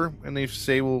over and they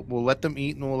say, we'll let them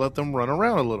eat and we'll let them run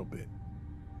around a little bit.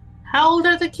 How old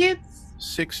are the kids?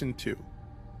 6 and 2.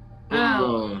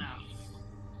 Oh.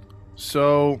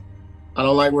 So I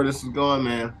don't like where this is going,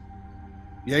 man.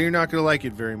 Yeah, you're not going to like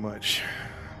it very much.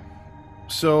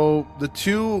 So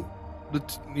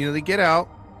they get out.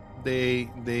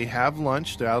 They have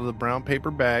lunch. They're out of the brown paper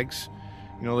bags.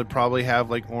 They probably have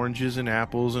like oranges and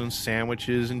apples and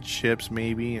sandwiches and chips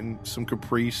maybe and some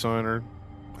Capri Sun or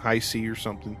High C or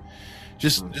something.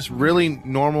 Just really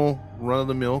normal,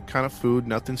 run-of-the-mill kind of food,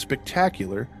 nothing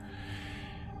spectacular.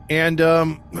 And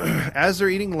as they're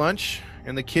eating lunch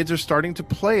and the kids are starting to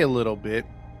play a little bit,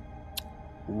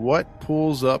 what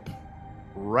pulls up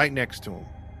right next to them?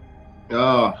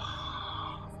 Oh.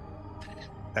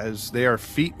 As they are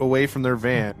feet away from their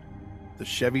van, the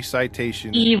Chevy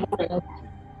Citation Evil.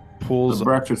 pulls The up.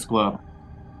 Breakfast Club.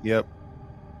 Yep.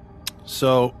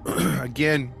 So,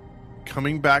 again,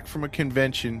 coming back from a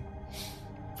convention,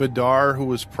 Vidar, who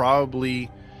was probably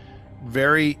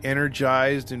very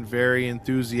energized and very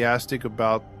enthusiastic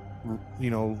about,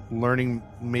 learning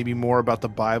maybe more about the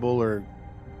Bible or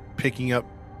picking up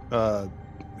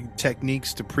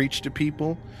techniques to preach to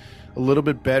people a little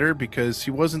bit better, because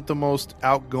he wasn't the most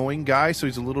outgoing guy, so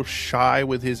he's a little shy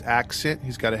with his accent.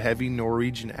 He's got a heavy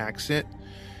Norwegian accent.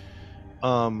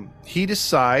 He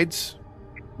decides,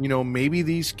 maybe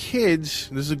these kids,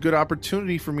 this is a good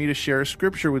opportunity for me to share a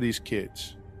scripture with these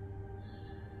kids.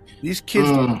 These kids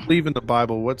don't believe in the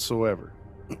Bible whatsoever.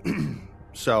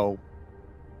 So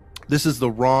this is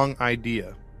the wrong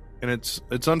idea. And it's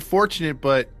unfortunate,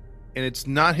 and it's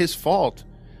not his fault.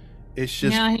 It's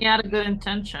just, he had a good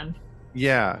intention.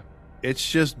 Yeah. It's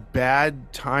just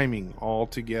bad timing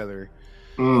altogether.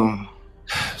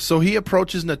 So he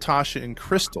approaches Natasha and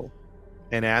Crystal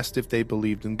and asked if they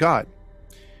believed in God.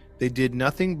 They did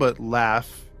nothing but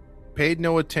laugh, paid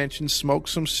no attention, smoked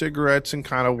some cigarettes, and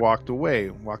kind of walked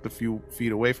a few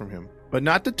feet away from him. But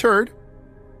not deterred.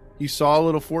 he saw a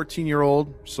little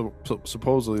 14-year-old,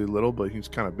 supposedly little, but he was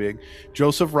kind of big,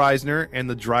 Joseph Reisner, and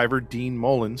the driver, Dean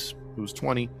Mullins, who was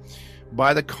 20,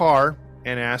 by the car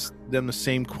and asked them the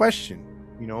same question,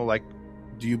 like,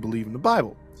 do you believe in the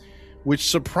Bible? Which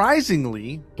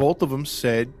surprisingly, both of them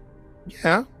said,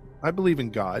 yeah, I believe in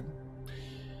God.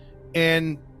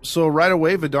 And so right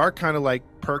away, Vidar kind of like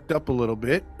perked up a little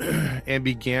bit and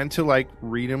began to like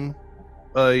read him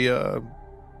a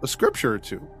scripture or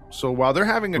two. So while they're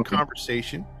having a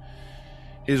conversation,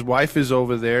 his wife is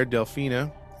over there, Delphina,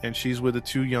 and she's with the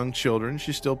two young children.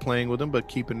 She's still playing with them, but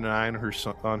keeping an eye on her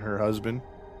son, on her husband.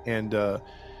 And all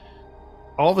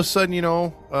of a sudden,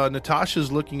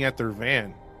 Natasha's looking at their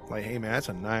van, like, "Hey man, that's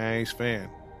a nice van.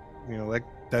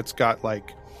 That's got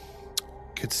like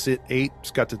could sit 8.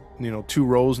 It's got the 2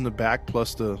 rows in the back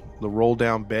plus the roll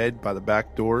down bed by the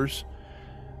back doors.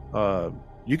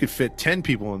 You could fit 10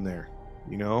 people in there.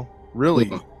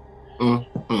 Really."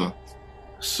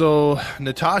 So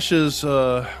Natasha's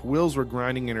wheels were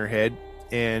grinding in her head,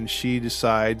 and she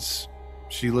decides,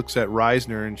 she looks at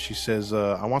Reisner and she says,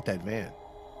 I want that van.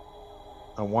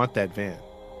 I want that van.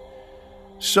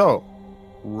 So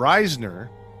Reisner,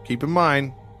 keep in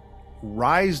mind,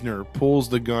 Reisner pulls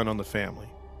the gun on the family.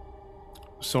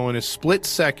 So in a split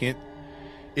second...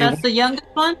 That's the youngest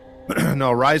one?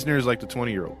 No, Reisner is like the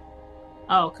 20-year-old.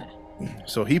 Oh, okay.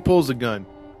 So he pulls the gun,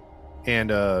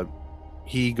 and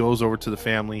he goes over to the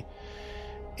family,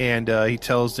 and he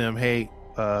tells them, "Hey,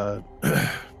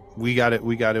 we got to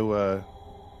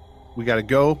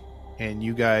go, and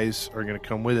you guys are gonna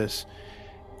come with us."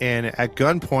 And at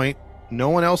gunpoint, no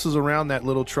one else is around that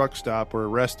little truck stop or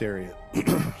rest area,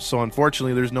 so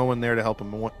unfortunately, there's no one there to help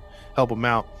him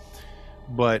out.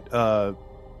 But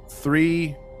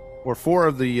 3 or 4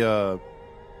 of the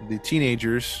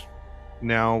teenagers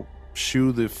now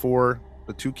shoo the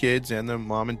 2 kids and the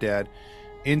mom and dad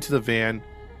into the van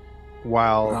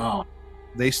while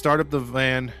they start up the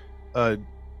van.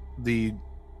 The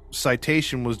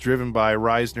Citation was driven by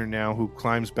Reisner now, who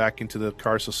climbs back into the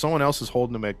car. So someone else is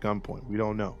holding him at gunpoint. We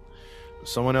don't know.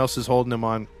 Someone else is holding him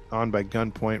on by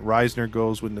gunpoint. Reisner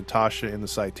goes with Natasha in the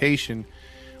Citation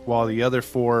while the other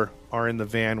 4 are in the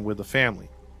van with the family.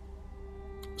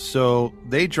 So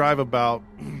they drive about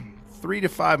 3 to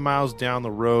 5 miles down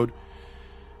the road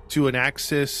to an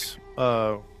access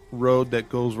road that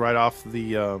goes right off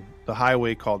the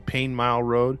highway called Payne Mile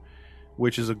Road,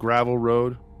 which is a gravel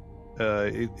road.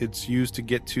 It's used to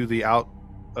get to the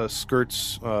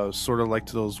outskirts, sort of like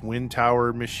to those wind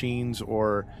tower machines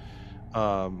or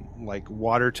like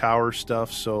water tower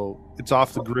stuff. So it's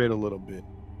off the grid a little bit.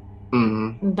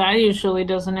 Mm-hmm. That usually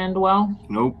doesn't end well.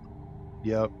 Nope.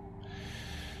 Yep.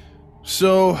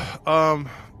 So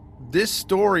this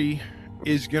story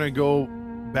is going to go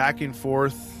back and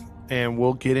forth, and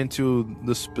we'll get into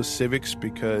the specifics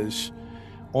because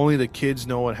only the kids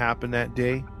know what happened that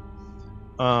day.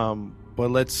 But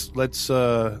let's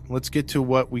get to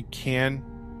what we can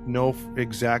know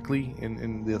exactly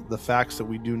and the facts that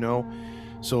we do know.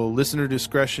 So listener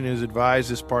discretion is advised.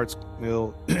 This part's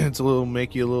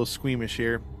make you a little squeamish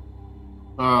here.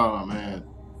 Oh man.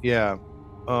 Yeah.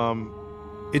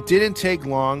 It didn't take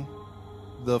long.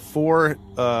 The 4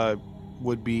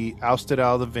 would be ousted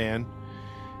out of the van.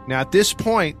 Now at this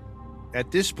point,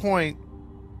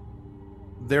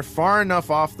 they're far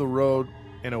enough off the road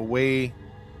and away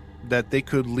that they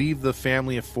could leave the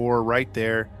family of 4 right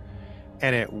there.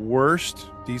 And at worst,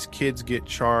 these kids get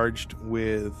charged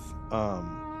with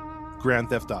Grand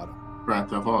Theft Auto. Grand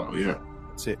Theft Auto, yeah.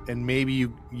 That's it. And maybe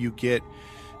you get,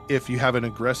 if you have an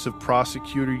aggressive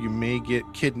prosecutor, you may get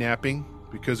kidnapping,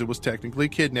 because it was technically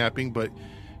kidnapping, but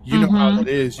you know how it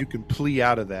is. You can plea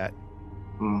out of that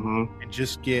and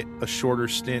just get a shorter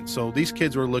stint. So these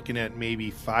kids were looking at maybe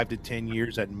 5 to 10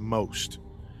 years at most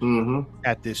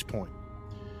at this point.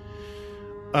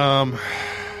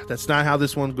 That's not how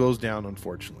this one goes down,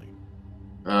 unfortunately.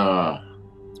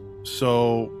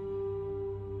 So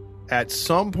at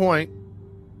some point,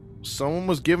 someone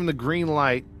was given the green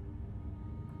light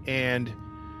and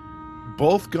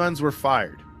both guns were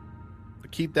fired.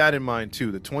 Keep that in mind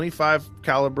too. The 25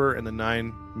 caliber and the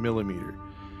 9mm.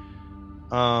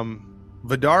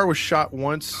 Vidar was shot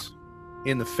once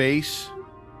in the face,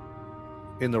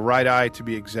 in the right eye to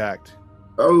be exact.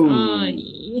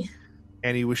 And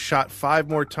he was shot 5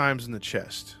 more times in the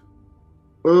chest.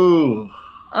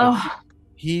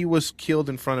 He was killed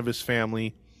in front of his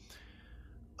family.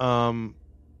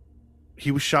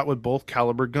 He was shot with both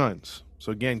caliber guns.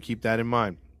 So again, keep that in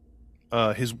mind.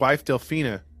 His wife,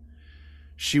 Delphina,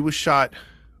 she was shot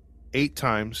 8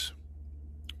 times,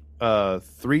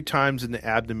 3 times in the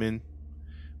abdomen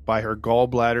by her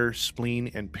gallbladder,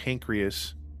 spleen, and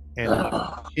pancreas and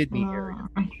kidney area.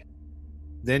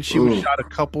 Then she was shot a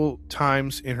couple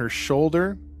times in her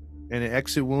shoulder and an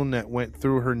exit wound that went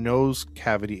through her nose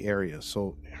cavity area.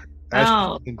 So as she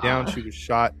was looking down, she was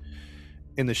shot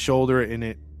in the shoulder and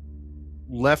it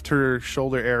left her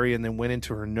shoulder area and then went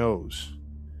into her nose.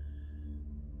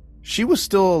 She was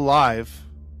still alive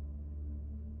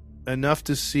enough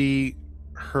to see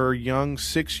her young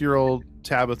 6-year-old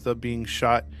Tabitha being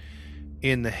shot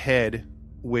in the head,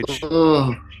 which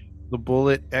the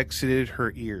bullet exited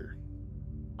her ear.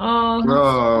 Oh.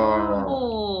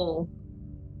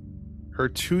 Her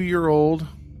 2-year-old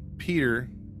Peter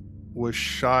was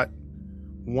shot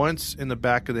once in the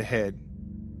back of the head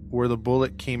where the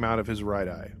bullet came out of his right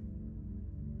eye.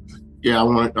 Yeah,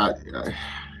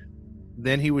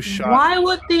 Then he was shot. Why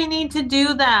would they need to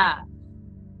do that?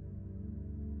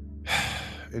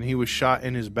 And he was shot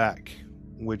in his back,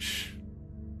 which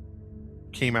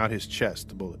came out his chest,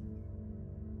 the bullet.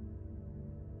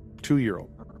 2-year-old.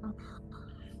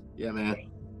 Yeah, man.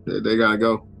 They gotta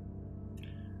go.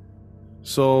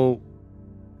 So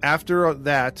after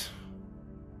that,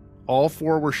 all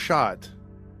 4 were shot.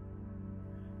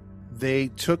 They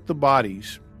took the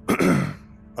bodies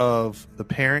of the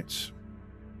parents,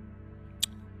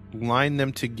 lined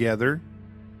them together,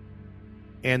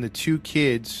 and the 2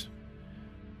 kids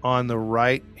on the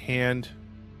right hand,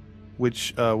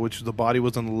 which the body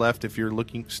was on the left. If you're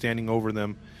standing over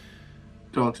them.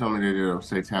 Don't tell me they did a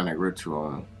satanic ritual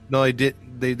on them. No, they did.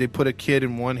 They put a kid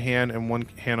in one hand and one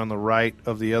hand on the right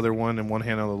of the other one, and one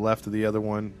hand on the left of the other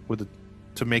one,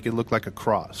 to make it look like a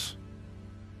cross.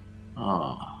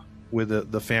 With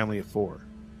the family of 4.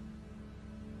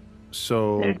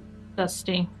 So They're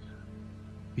disgusting.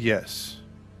 yes.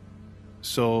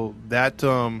 So that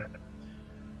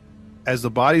as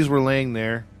the bodies were laying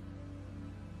there,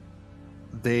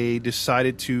 they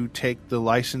decided to take the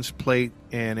license plate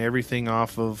and everything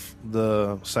off of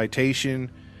the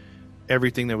citation,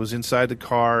 everything that was inside the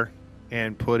car,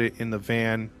 and put it in the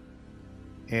van.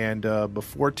 And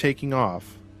before taking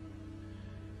off,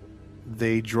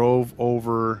 they drove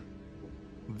over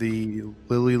the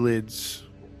Lily Lid's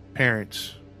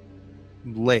parents'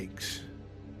 legs,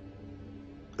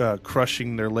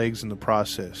 crushing their legs in the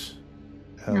process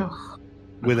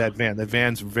with that van. The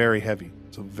van's very heavy.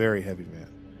 It's a very heavy van.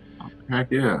 Heck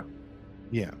yeah.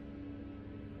 Yeah.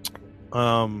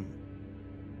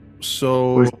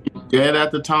 So Was she dead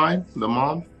at the time, the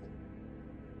mom?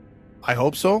 I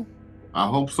hope so. I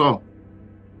hope so.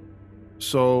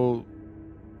 So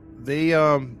they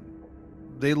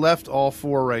left all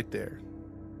 4 right there.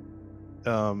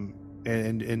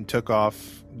 And took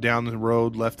off down the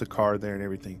road, left the car there and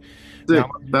everything. Sick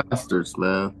bastards,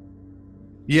 man.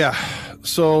 Yeah.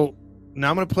 So now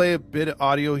I'm going to play a bit of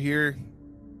audio here.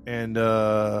 And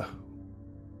this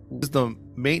is the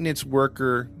maintenance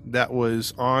worker that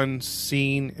was on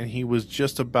scene, and he was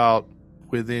just about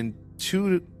within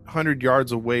 200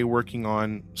 yards away working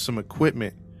on some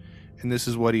equipment. And this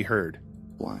is what he heard.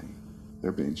 Flying.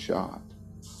 They're being shot.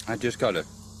 I just got a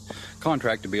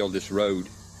contract to build this road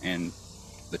and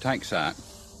the tank site,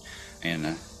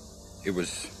 and it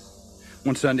was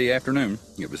one Sunday afternoon.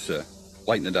 It was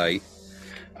late in the day.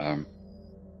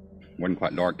 Wasn't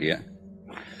quite dark yet.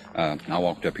 I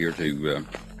walked up here to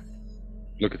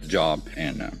look at the job,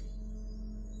 and I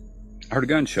heard a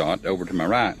gunshot over to my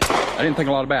right. I didn't think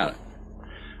a lot about it.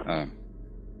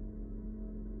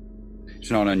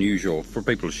 It's not unusual for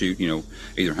people to shoot,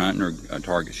 either hunting or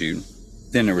target shooting.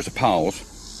 Then there was a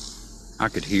pause. I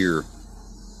could hear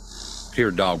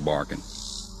a dog barking.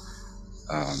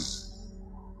 I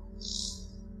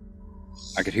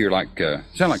could hear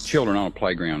sound like children on a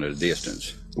playground at a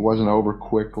distance. It wasn't over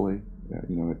quickly.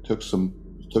 It took some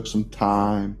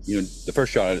time. The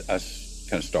first shot I was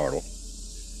kind of startled.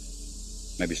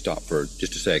 Maybe stopped for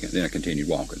just a second. Then I continued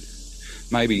walking.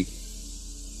 Maybe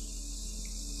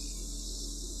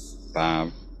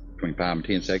between 5 and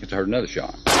 10 seconds, I heard another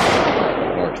shot.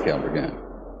 Large caliber gun.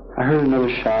 I heard another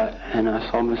shot, and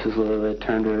I saw Mrs. Lilith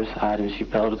turn to her side, and she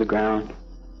fell to the ground.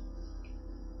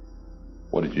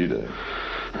 What did you do?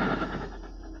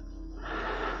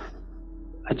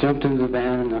 I jumped into the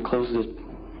van, and I closed the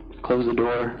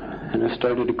door, and I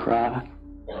started to cry.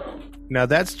 Now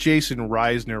that's Jason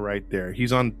Reisner right there.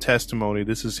 He's on testimony.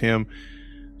 This is him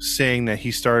saying that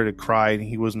he started to cry and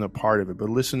he wasn't a part of it. But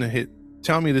listen to him.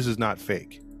 Tell me this is not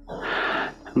fake.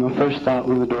 And my first thought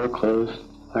when the door closed,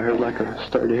 I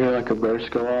started to hear a burst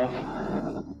go off.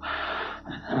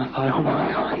 And I thought, oh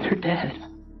my God, they're dead.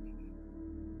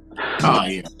 Oh,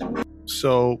 yeah.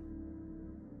 So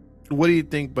what do you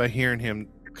think by hearing him?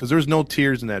 Because there's no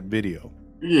tears in that video.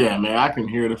 Yeah, man, I can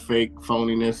hear the fake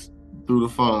phoniness through the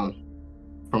phone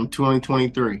from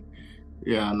 2023.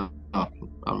 Yeah, no,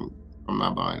 I'm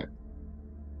not buying it.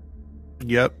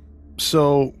 Yep.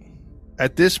 So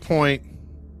at this point,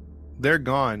 they're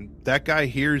gone. That guy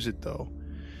hears it though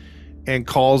and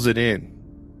calls it in.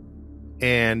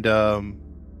 And,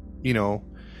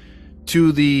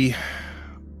 to the,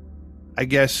 I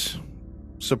guess,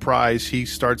 surprise, he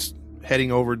starts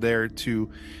heading over there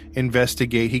to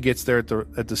investigate. He gets there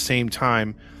at the same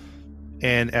time.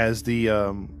 And as the,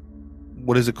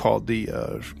 what is it called?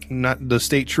 The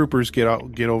state troopers get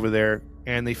over there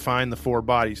and they find the 4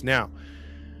 bodies. Now,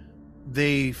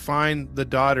 they find the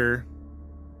daughter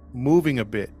moving a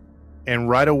bit, and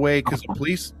right away, because the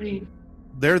police,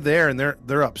 they're there and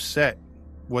they're upset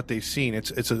what they've seen.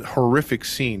 It's a horrific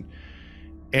scene,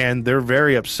 and they're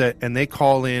very upset, and they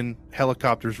call in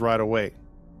helicopters right away.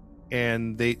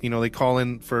 And they call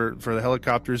in for the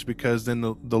helicopters because then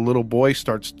the little boy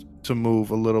starts to move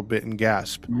a little bit and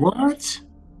gasp. What?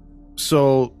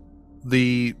 So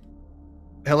the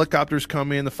helicopters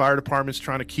come in. The fire department's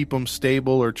trying to keep them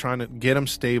stable or trying to get them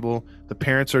stable. The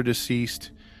parents are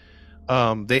deceased.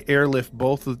 They airlift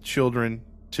both of the children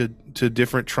to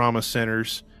different trauma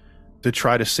centers to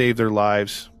try to save their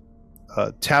lives.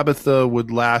 Tabitha would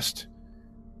last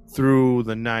through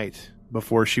the night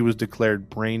before she was declared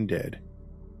brain dead.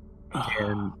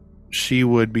 And she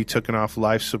would be taken off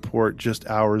life support just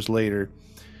hours later.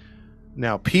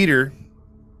 Now, Peter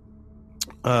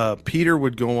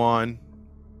would go on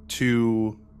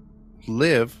to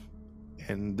live,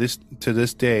 and to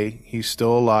this day, he's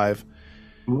still alive.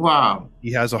 Wow.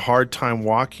 He has a hard time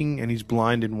walking, and he's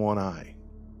blind in one eye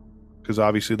because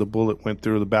obviously the bullet went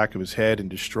through the back of his head and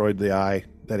destroyed the eye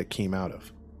that it came out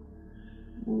of.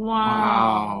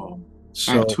 Wow.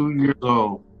 So, at 2 years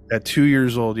old. At 2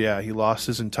 years old, yeah, he lost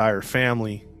his entire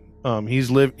family. He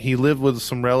lived with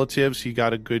some relatives. He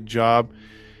got a good job,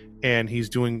 and he's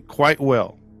doing quite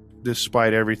well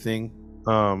despite everything.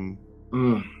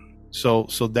 So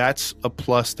that's a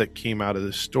plus that came out of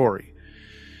this story.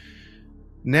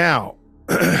 Now,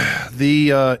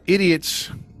 the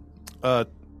idiots,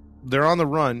 they're on the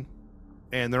run,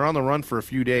 and they're on the run for a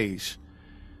few days.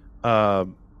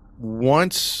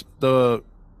 Once the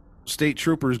state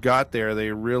troopers got there,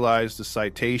 they realized the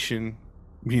citation,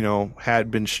 had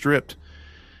been stripped.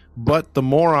 But the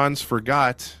morons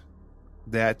forgot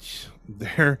that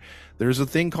there's a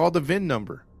thing called the VIN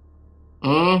number.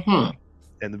 Mm-hmm.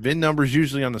 And the VIN number is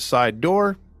usually on the side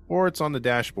door, or it's on the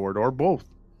dashboard, or both.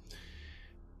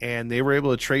 And they were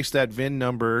able to trace that VIN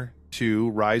number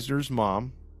to Reisner's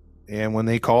mom. And when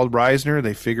they called Reisner,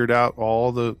 they figured out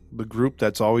all the group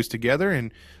that's always together.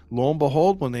 And lo and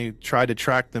behold, when they tried to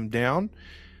track them down,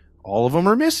 all of them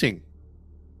are missing.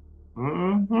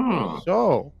 Mm-hmm.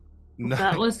 So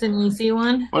that was an easy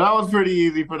one. Well, that was pretty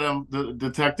easy for them, the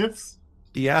detectives.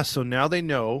 Yeah, so now they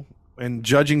know. And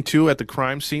judging too, at the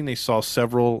crime scene, they saw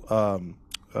several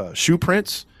shoe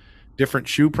prints, different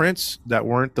shoe prints that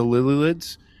weren't the lily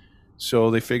lids.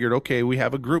 So they figured, okay, we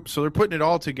have a group. So they're putting it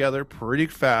all together pretty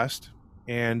fast.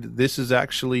 And this is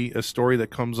actually a story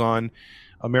that comes on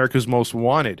America's Most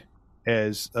Wanted,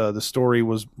 as the story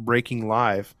was breaking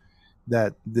live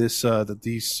that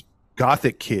these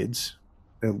gothic kids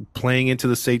playing into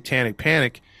the satanic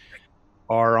panic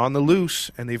are on the loose,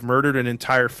 and they've murdered an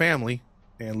entire family,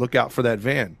 and look out for that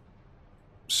van.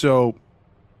 So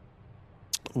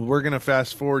we're going to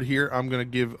fast forward here. I'm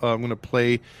going to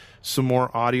play some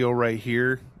more audio right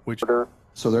here.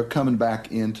 So they're coming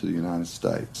back into the United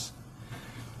States.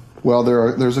 Well,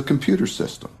 there's a computer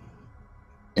system,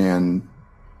 and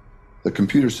the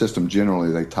computer system,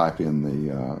 generally they type in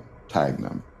the tag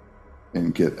number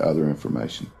and get other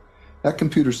information. That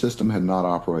computer system had not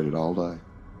operated all day,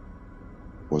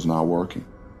 was not working.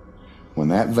 When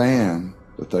that van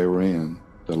that they were in,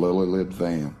 the lily lid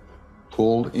van,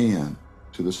 pulled in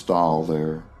to the stall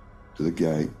there, to the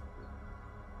gate,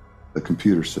 the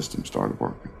computer system started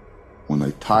working. When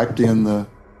they typed in the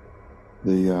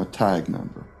tag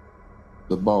number,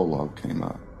 the BOLO came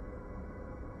up.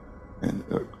 And,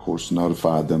 of course,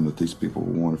 notified them that these people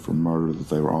were wanted for murder, that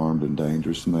they were armed and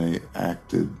dangerous, and they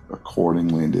acted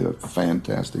accordingly and did a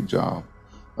fantastic job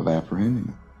of apprehending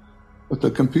them. But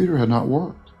the computer had not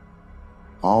worked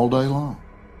all day long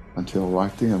until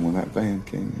right then when that van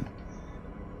came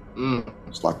in.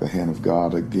 It's like the hand of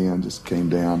God again just came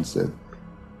down and said,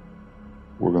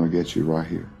 we're going to get you right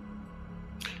here.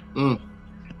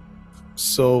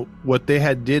 So what they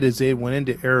had did is they went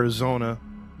into Arizona.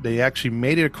 They actually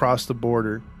made it across the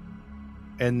border,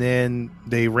 and then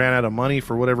they ran out of money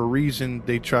for whatever reason.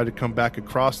 They tried to come back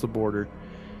across the border,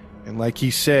 and like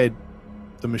he said,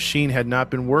 the machine had not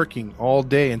been working all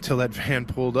day until that van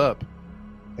pulled up,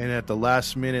 and at the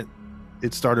last minute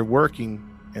it started working,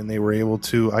 and they were able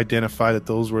to identify that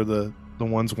those were the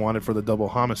ones wanted for the double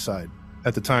homicide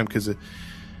at the time, because that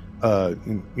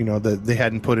they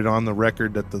hadn't put it on the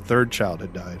record that the third child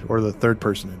had died or the third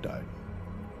person had died.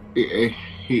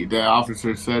 The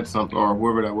officer said something, or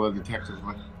whoever that was, the Texas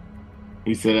one.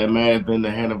 He said that may have been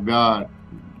the hand of God.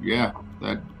 Yeah,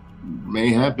 that may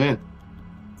have been.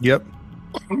 Yep.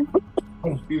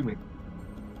 Excuse me.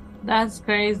 That's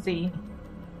crazy.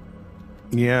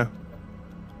 Yeah.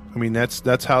 I mean,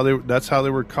 that's how they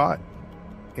were caught,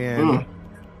 and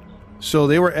so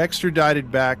they were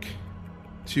extradited back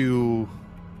to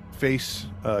face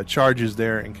charges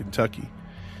there in Kentucky.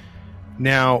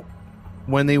 Now,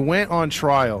 when they went on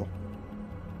trial,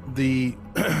 the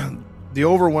the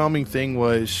overwhelming thing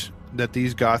was that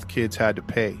these goth kids had to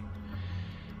pay,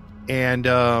 and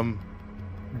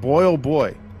boy oh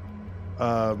boy,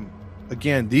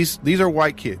 again, these are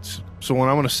white kids. So what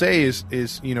I'm going to say is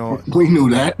we knew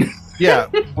that. Yeah,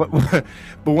 but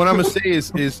what I'm going to say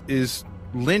is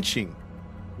lynching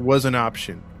was an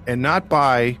option, and not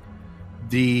by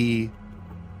the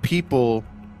people,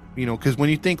 because when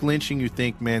you think lynching, you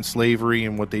think slavery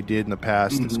and what they did in the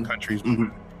past. Mm-hmm. This country's,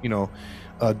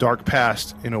 dark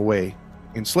past in a way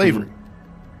in slavery.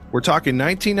 Mm-hmm. We're talking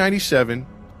 1997.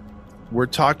 We're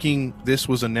talking this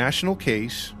was a national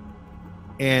case,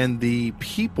 and the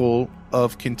people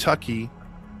of Kentucky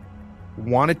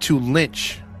wanted to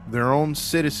lynch their own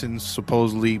citizens,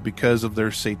 supposedly because of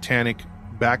their satanic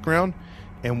background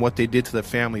and what they did to the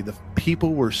family. The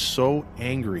people were so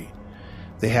angry,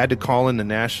 they had to call in the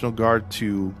National Guard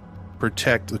to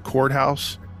protect the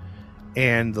courthouse,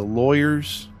 and the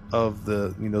lawyers of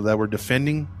the that were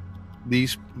defending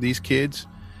these kids.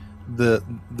 The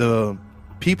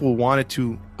people wanted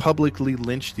to publicly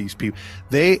lynch these people.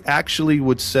 They actually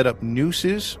would set up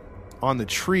nooses on the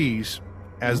trees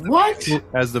as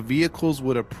the vehicles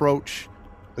would approach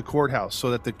the courthouse, so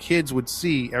that the kids would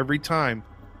see every time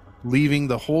leaving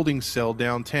the holding cell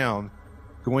downtown,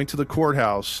 going to the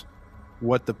courthouse,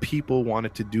 what the people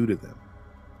wanted to do to them.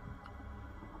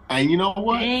 And you know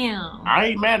what? Damn. I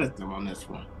ain't mad at them on this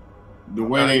one. The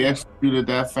way they executed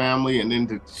that family, and then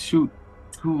to shoot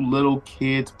 2 little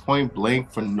kids point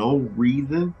blank for no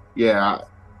reason. Yeah.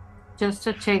 Just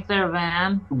to take their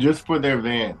van. Just for their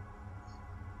van.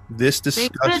 They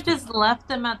could have just left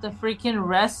them at the freaking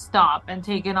rest stop and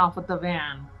taken off with the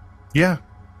van. Yeah.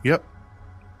 Yep.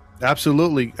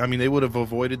 Absolutely. I mean, they would have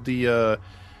avoided the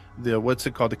what's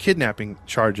it called, the kidnapping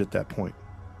charge at that point.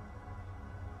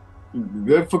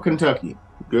 Good for Kentucky.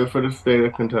 Good for the state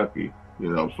of Kentucky.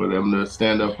 For them to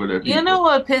stand up for their people. You know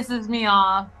what pisses me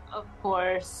off? Of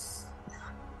course.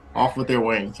 Off with their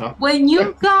wings, huh? When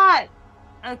you got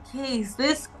a case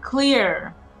this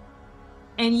clear,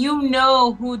 and you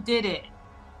know who did it,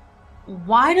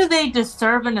 why do they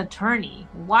deserve an attorney?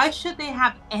 Why should they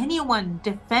have anyone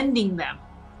defending them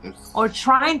or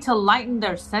trying to lighten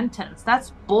their sentence?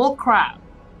 That's bullcrap.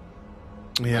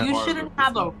 Yeah. You shouldn't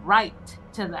have a right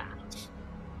to that.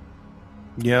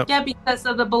 Yep. Yeah, because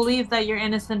of the belief that you're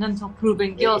innocent until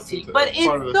proven guilty. But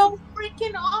it's so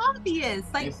freaking obvious.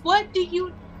 Like, what do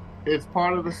you... It's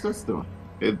part of the system.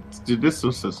 It's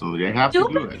judicial system. They have to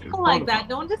do it. People like that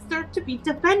don't deserve to be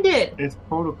defended. It's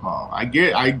protocol. I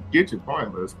get your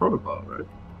point, but it's protocol, right?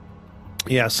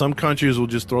 Yeah, some countries will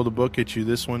just throw the book at you.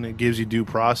 This one, it gives you due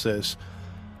process.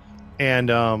 And,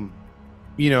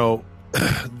 with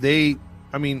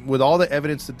all the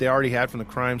evidence that they already had from the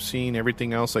crime scene,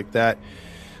 everything else like that,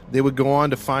 they would go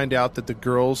on to find out that the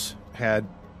girls had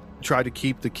tried to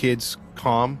keep the kids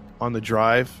calm on the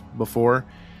drive before,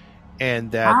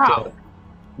 and that,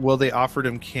 they offered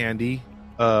him candy.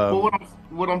 Well,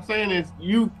 what I'm saying is,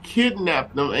 you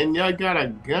kidnapped them and y'all got a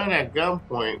gun at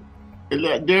gunpoint.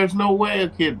 There's no way a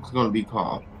kid's going to be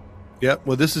calm. Yep.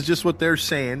 Well, this is just what they're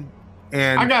saying.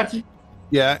 And I got you.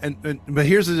 Yeah, but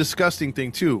here's the disgusting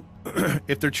thing too.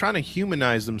 If they're trying to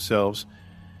humanize themselves,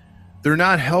 they're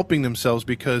not helping themselves,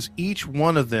 because each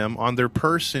one of them on their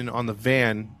person, on the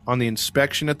van, on the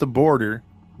inspection at the border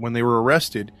when they were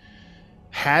arrested,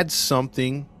 had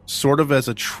something sort of as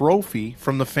a trophy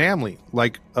from the family.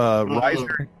 Like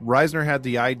Reisner had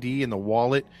the ID and the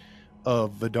wallet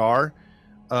of Vidar.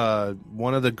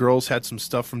 One of the girls had some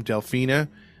stuff from Delfina.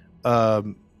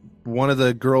 One of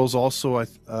the girls also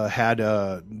had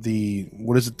the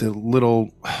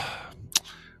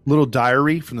little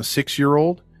diary from the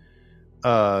 6-year-old.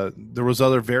 There was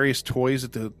other various toys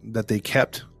that they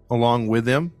kept along with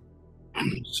them.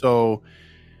 So,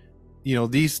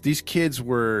 these kids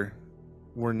were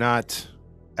not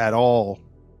at all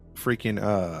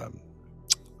freaking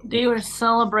They were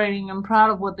celebrating and proud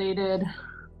of what they did.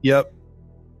 Yep.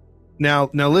 Now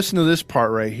listen to this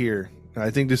part right here. I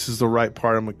think this is the right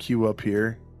part. I'm gonna cue up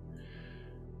here.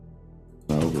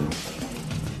 Over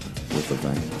with the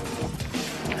van.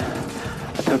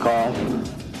 I took off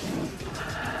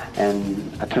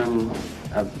and I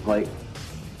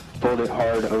pulled it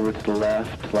hard over to the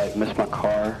left, missed my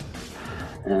car,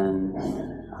 and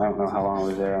I don't know how long I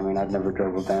was there. I mean, I'd never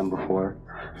drove a van before,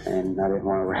 and I didn't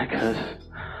want to wreck us.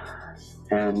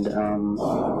 And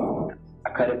I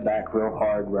cut it back real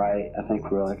hard right. I think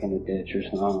we were in a ditch or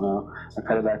something, I don't know. I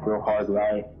cut it back real hard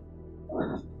right.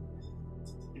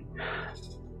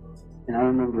 And I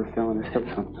remember feeling us hit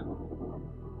something.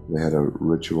 They had a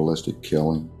ritualistic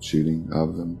shooting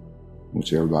of them,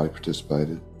 which everybody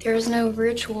participated. There was no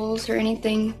rituals or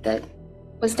anything that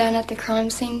was done at the crime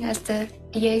scene, as the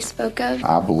DA spoke of.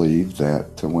 I believe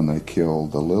that when they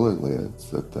killed the Lily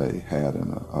Lids, that they had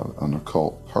an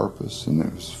occult purpose, and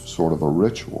it was sort of a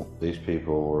ritual. These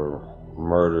people were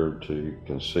murdered to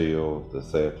conceal the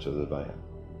theft of the van.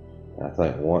 And I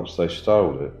think once they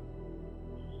stole it,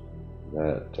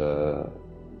 that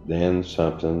then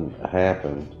something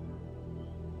happened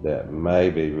that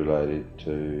may be related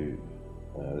to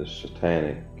the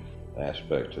satanic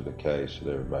aspect of the case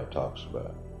that everybody talks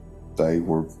about. They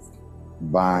were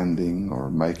binding or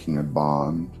making a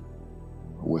bond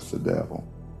with the devil.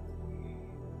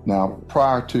 Now,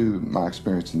 prior to my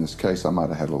experience in this case, I might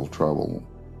have had a little trouble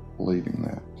believing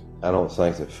that. I don't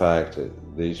think the fact that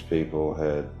these people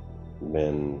had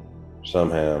been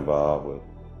somehow involved with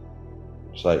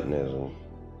Satanism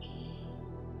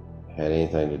had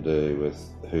anything to do with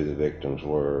who the victims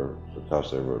were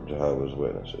because they were Jehovah's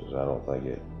Witnesses. I don't think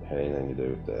it had anything to do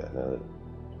with that. Now, the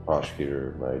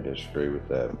prosecutor may disagree with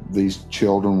that. These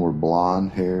children were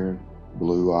blonde-haired,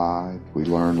 blue-eyed. We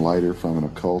learned later from an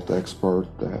occult expert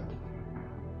that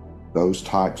those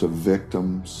types of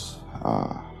victims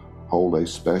hold a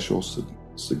special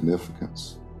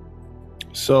significance.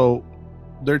 So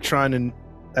they're trying to,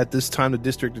 at this time, the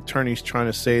district attorney's trying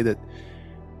to say that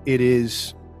it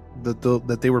is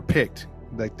that they were picked.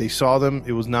 Like, they saw them.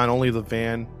 It was not only the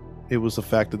van, it was the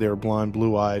fact that they were blonde,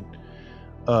 blue-eyed.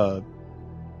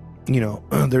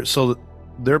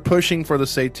 They're pushing for the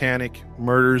satanic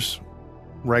murders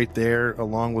right there,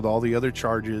 along with all the other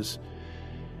charges.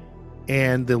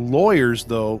 And the lawyers,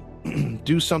 though,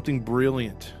 do something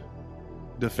brilliant.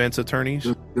 Defense attorneys?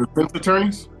 The defense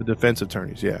attorneys? The defense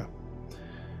attorneys, yeah.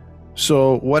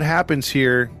 So what happens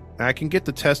here, I can get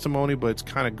the testimony, but it's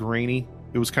kind of grainy.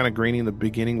 It was kind of grainy in the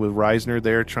beginning with Reisner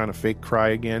there trying to fake cry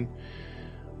again.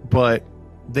 But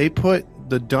they put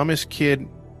the dumbest kid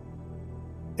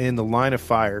in the line of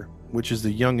fire, which is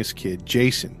the youngest kid,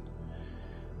 Jason.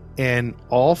 And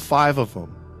all 5 of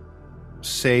them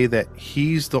say that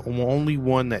he's the only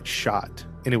one that shot.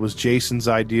 And it was Jason's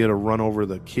idea to run over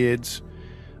the kids.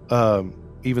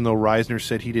 Even though Reisner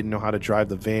said he didn't know how to drive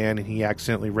the van and he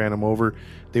accidentally ran him over,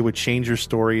 they would change their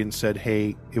story and said,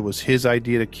 hey, it was his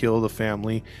idea to kill the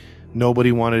family.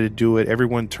 Nobody wanted to do it.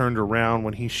 Everyone turned around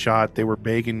when he shot. They were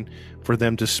begging for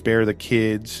them to spare the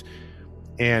kids.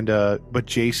 And but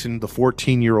Jason, the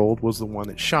 14-year-old, was the one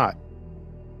that shot.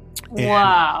 And,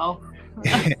 wow.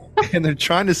 And they're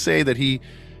trying to say that he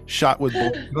shot with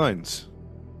both guns.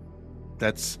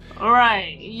 That's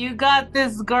right. You got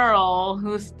this girl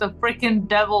who's the freaking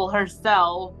devil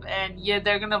herself, and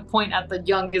they're gonna point at the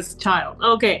youngest child.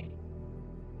 Okay.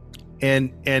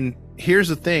 And here's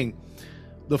the thing: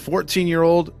 the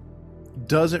 14-year-old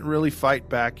doesn't really fight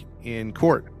back in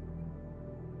court,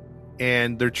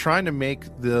 and they're trying to make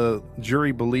the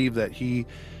jury believe that he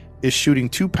is shooting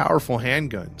 2 powerful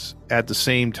handguns at the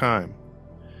same time.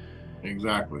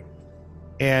 Exactly.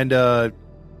 And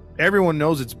everyone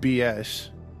knows it's BS,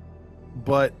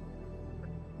 but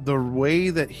the way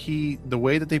that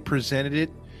they presented it,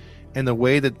 and the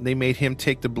way that they made him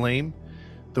take the blame,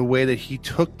 the way that he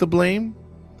took the blame,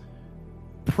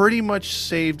 pretty much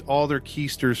saved all their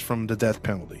keisters from the death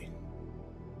penalty.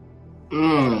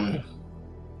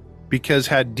 Because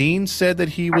had Dean said that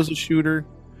he was a shooter,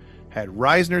 had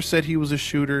Reisner said he was a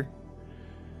shooter,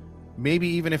 maybe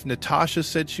even if Natasha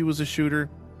said she was a shooter,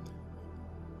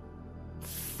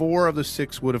 4 of the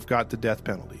 6 would have got the death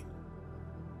penalty.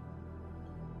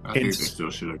 I think they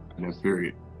still should have gotten it,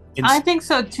 period. I think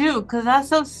so too, because that's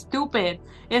so stupid.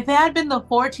 If it had been the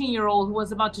 14-year-old who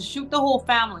was about to shoot the whole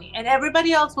family and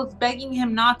everybody else was begging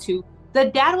him not to, the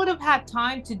dad would have had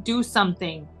time to do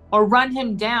something or run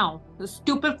him down. The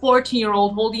stupid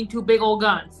 14-year-old holding 2 big old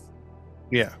guns.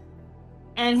 Yeah.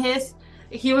 And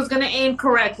he was going to aim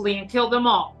correctly and kill them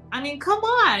all. I mean, come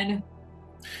on.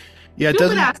 Yeah,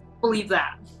 believe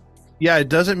that. Yeah, it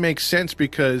doesn't make sense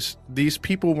because these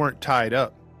people weren't tied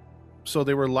up. So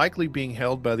they were likely being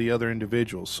held by the other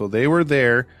individuals. So they were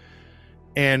there.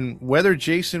 And whether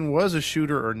Jason was a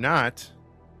shooter or not,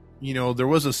 there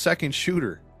was a second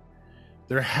shooter.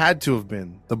 There had to have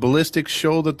been. The ballistics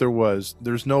show that there was.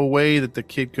 There's no way that the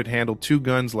kid could handle two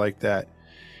guns like that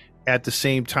at the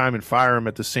same time and fire them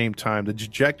at the same time. The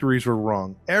trajectories were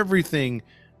wrong. Everything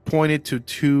pointed to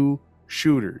two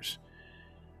shooters.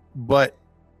 But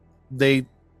they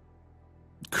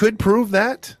could prove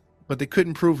that, but they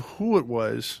couldn't prove who it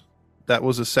was that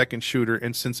was a second shooter.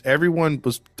 And since everyone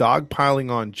was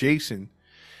dogpiling on Jason,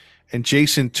 and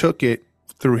Jason took it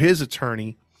through his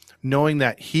attorney, knowing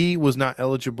that he was not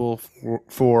eligible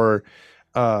for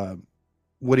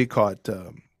what do you call it,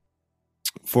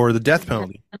 for the death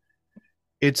penalty,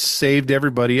 it saved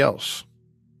everybody else.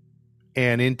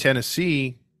 And in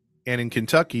Tennessee and in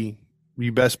Kentucky,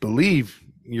 you best believe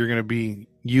you're going to be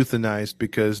euthanized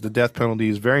because the death penalty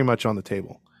is very much on the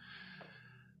table.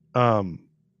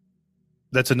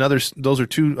 Those are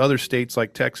two other states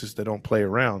like Texas that don't play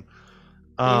around.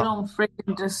 They don't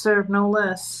freaking deserve no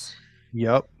less.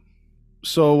 Yep.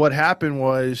 So what happened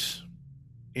was,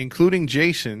 including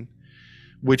Jason,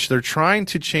 which they're trying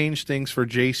to change things for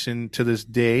Jason to this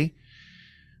day,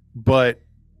 but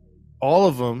all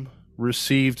of them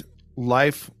received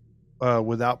life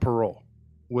without parole,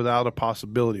 without a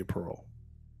possibility of parole.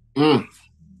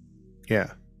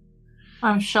 Yeah.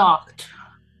 I'm shocked.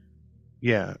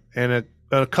 Yeah. And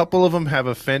a couple of them have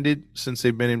offended since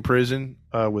they've been in prison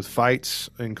with fights,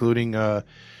 including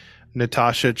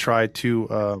Natasha tried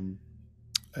to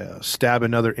stab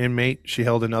another inmate. She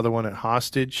held another one at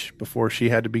hostage before she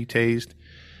had to be tased.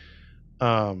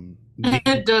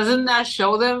 Doesn't that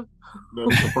show them who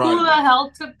the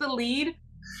hell took the lead?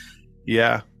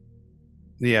 Yeah.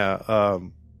 Yeah.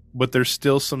 But there's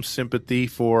still some sympathy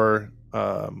for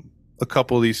a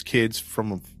couple of these kids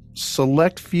from a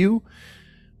select few,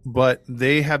 but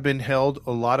they have been held,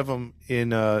 a lot of them in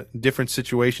different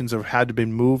situations, have had to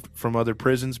been moved from other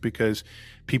prisons because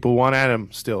people want at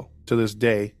them still to this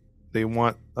day. They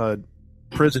want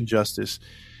prison justice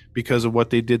because of what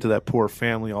they did to that poor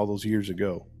family all those years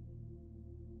ago.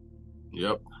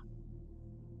 Yep.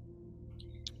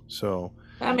 So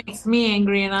that makes me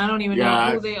angry, and I don't even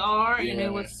know who they are. And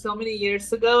it was so many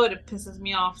years ago, it pisses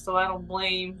me off. So I don't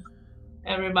blame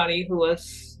everybody who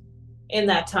was in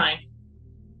that time.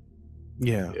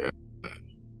 Yeah.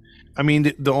 I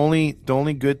mean, the only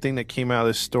good thing that came out of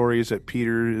this story is that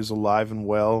Peter is alive and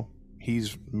well.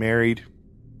 He's married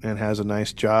and has a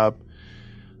nice job.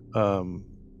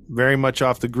 Very much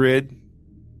off the grid.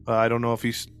 I don't know if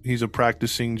he's a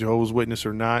practicing Jehovah's Witness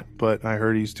or not, but I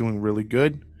heard he's doing really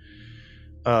good.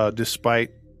 Despite,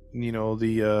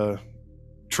 the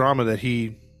trauma that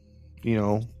he,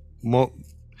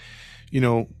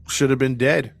 should have been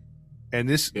dead. And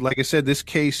this, like I said, this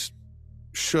case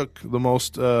shook the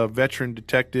most veteran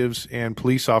detectives and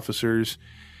police officers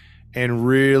and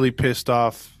really pissed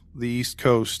off the East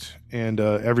Coast and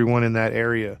everyone in that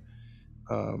area.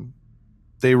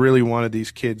 They really wanted these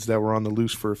kids that were on the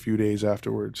loose for a few days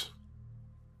afterwards.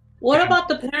 What about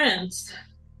the parents?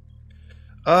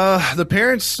 The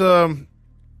parents,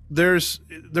 there's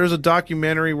a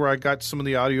documentary where I got some of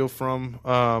the audio from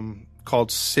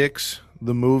called Six,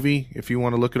 the movie. If you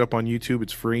want to look it up on YouTube,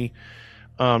 it's free.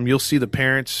 You'll see the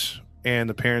parents, and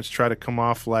the parents try to come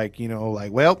off like,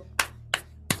 well,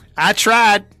 I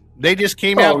tried. They just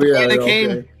came out the way they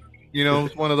came.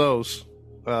 It's one of those.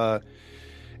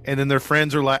 And then their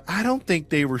friends are like, I don't think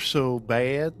they were so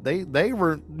bad. They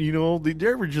were,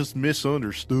 they were just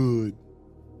misunderstood.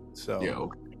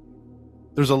 So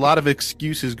there's a lot of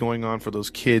excuses going on for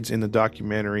those kids in the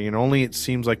documentary, and only it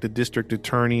seems like the district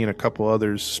attorney and a couple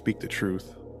others speak the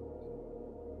truth.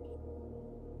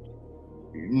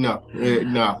 No.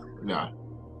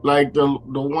 Like the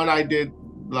one I did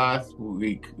last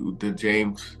week, the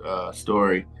James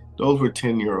story, those were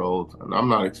 10-year-olds, and I'm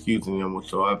not excusing them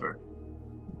whatsoever.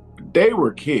 They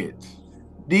were kids.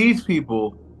 These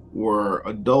people were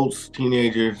adults,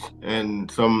 teenagers, and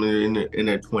some in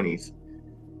their 20s.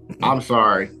 I'm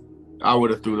sorry. I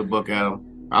would have threw the book at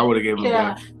them. I would have given them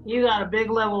that. You got a big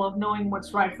level of knowing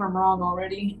what's right from wrong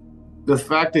already. The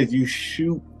fact that you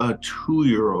shoot a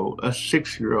 2-year-old, a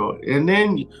 6-year-old, and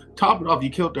then top it off, you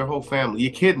killed their whole family.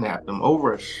 You kidnapped them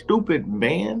over a stupid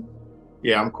man.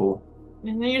 Yeah, I'm cool.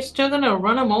 And then you're still gonna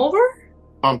run them over?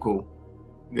 I'm cool.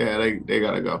 Yeah, they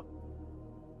gotta go.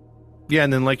 Yeah,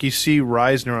 and then like you see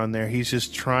Reisner on there, he's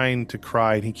just trying to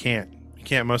cry and he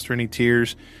can't muster any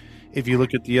tears. If you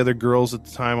look at the other girls at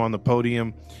the time on the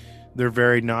podium, They're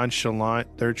very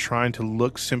nonchalant. They're trying to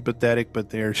look sympathetic, but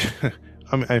they're.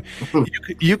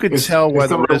 You could tell It's whether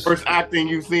some of the worst acting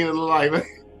you've seen in life.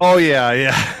 Oh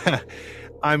yeah.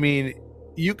 I mean,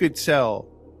 you could tell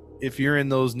if you're in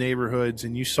those neighborhoods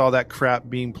and you saw that crap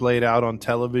being played out on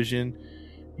television.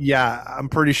 Yeah, I'm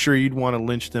pretty sure you'd want to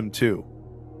lynch them too.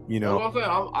 You know. That's what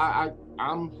I'm saying.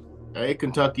 I'm hey,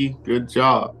 Kentucky, good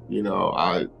job. You know,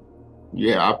 I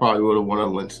probably would have wanted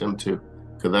to lynch them too,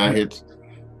 because that hits,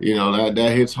 you know,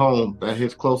 that hits home. That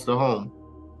hits close to home.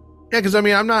 Yeah, because I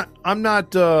mean, I'm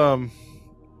not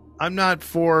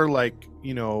for, like,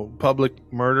 you know, public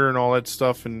murder and all that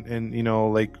stuff, and you know,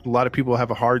 like, a lot of people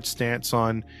have a hard stance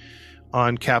on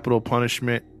capital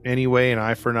punishment anyway, an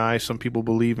eye for an eye. Some people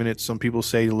believe in it. Some people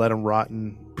say let them rot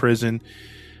in prison.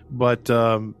 But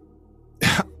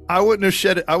I wouldn't have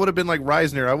shed it. I would have been like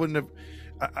Reisner. I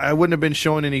wouldn't have been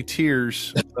showing any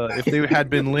tears if they had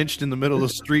been lynched in the middle of the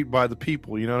street by the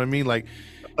people. You know what I mean? Like,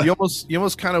 you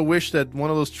almost kind of wish that one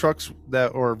of those trucks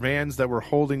or vans that were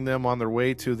holding them on their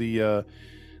way to the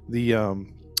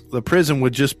prison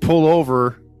would just pull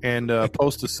over and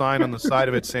post a sign on the side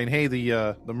of it saying, "Hey,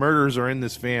 the murderers are in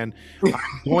this van. I'm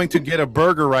going to get a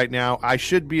burger right now. I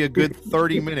should be a good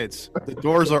 30 minutes. The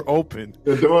doors are open.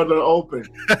 The doors are open.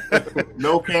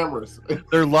 No cameras.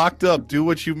 They're locked up. Do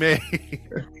what you may."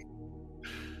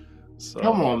 So,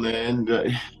 come on, man.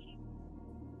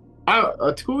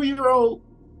 A 2-year-old.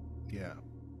 Yeah,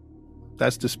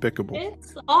 that's despicable.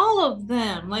 It's all of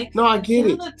them. Like, no, I get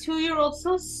it. The 2-year-old,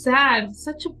 so sad,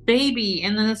 such a baby,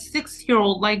 and then a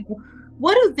 6-year-old. Like,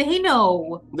 what do they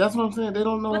know? That's what I'm saying. They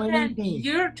don't know anything. Then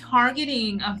you're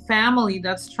targeting a family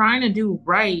that's trying to do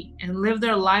right and live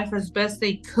their life as best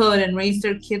they could and raise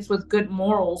their kids with good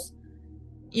morals.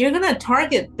 You're gonna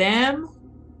target them.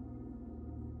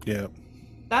 Yeah.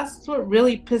 That's what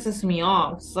really pisses me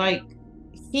off. It's like,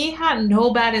 he had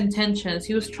no bad intentions.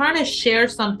 He was trying to share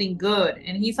something good,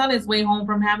 and he's on his way home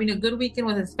from having a good weekend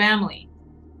with his family.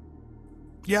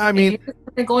 Yeah, I mean,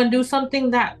 to go and do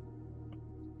something that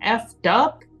effed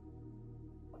up.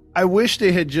 I wish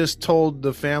they had just told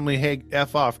the family, "Hey,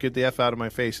 F off, get the F out of my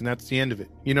face," and that's the end of it.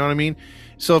 You know what I mean?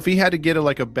 So if he had to get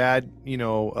a bad, you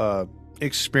know,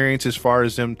 experience as far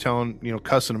as them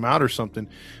cussing him out or something,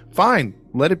 fine,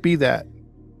 let it be that.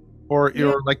 Or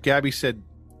like Gabby said,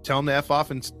 tell them to F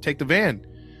off and take the van,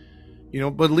 you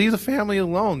know, but leave the family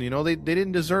alone. You know, they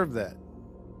didn't deserve that.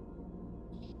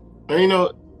 And,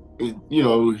 you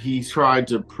know, he tried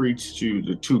to preach to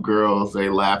the two girls. They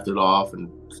laughed it off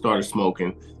and started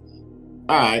smoking.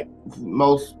 All right.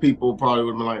 Most people probably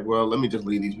would have been like, well, let me just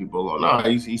leave these people alone. No,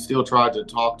 he still tried to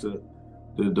talk to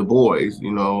the boys,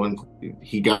 you know, and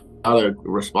he got a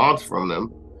response from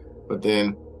them. But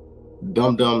then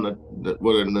Natasha,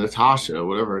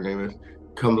 whatever her name is,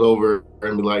 comes over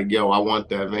and be like, "Yo, I want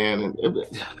that van." And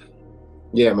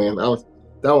yeah, man, that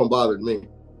one bothered me.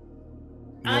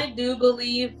 I do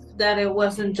believe that it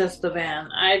wasn't just the van.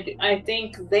 I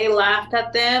think they laughed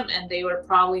at them and they were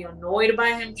probably annoyed by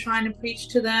him trying to preach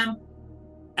to them,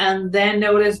 and then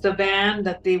noticed the van,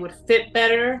 that they would fit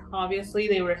better. Obviously,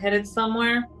 they were headed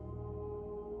somewhere.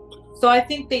 So I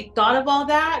think they thought of all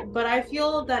that, but I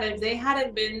feel that if they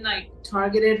hadn't been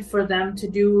targeted for them to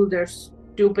do their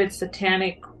stupid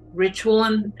satanic ritual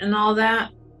and all that,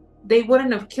 they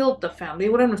wouldn't have killed the family. They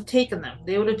wouldn't have taken them.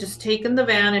 They would have just taken the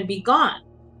van and be gone.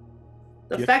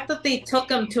 The fact that they took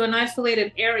them to an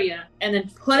isolated area and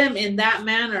then put him in that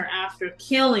manner after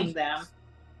killing them,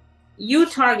 you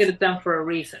targeted them for a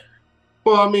reason.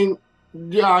 Well, I mean,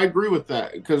 yeah, I agree with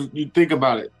that, because you think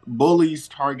about it. Bullies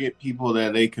target people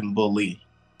that they can bully.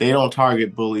 They don't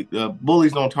target bullies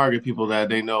don't target people that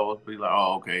they know be like,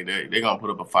 oh, okay, they're going to put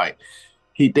up a fight.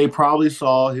 They probably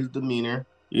saw his demeanor.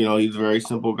 You know, he's a very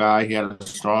simple guy. He had a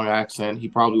strong accent. He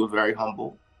probably was very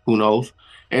humble. Who knows?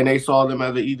 And they saw them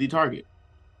as an easy target.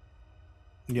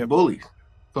 Yeah, bullies.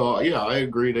 So, yeah, I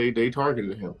agree. They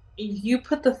targeted him. You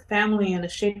put the family in the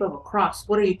shape of a cross.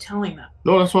 What are you telling them?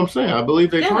 No, that's what I'm saying. I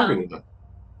believe they targeted them.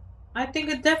 I think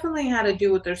it definitely had to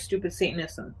do with their stupid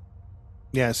Satanism.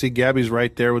 Yeah, see, Gabby's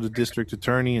right there with the district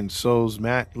attorney, and so's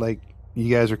Matt. Like,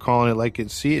 you guys are calling it like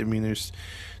it. See it. I mean, there's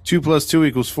 2 +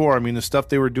 2 = 4. I mean, the stuff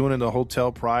they were doing in the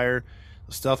hotel prior,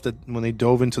 the stuff that when they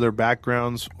dove into their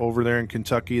backgrounds over there in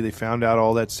Kentucky, they found out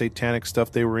all that satanic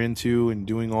stuff they were into and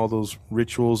doing all those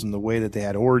rituals and the way that they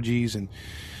had orgies. And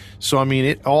so, I mean,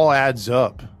 it all adds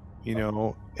up, you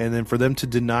know. And then for them to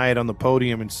deny it on the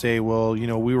podium and say, well, you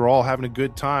know, we were all having a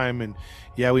good time, and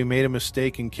yeah, we made a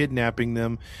mistake in kidnapping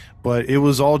them, but it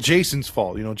was all Jason's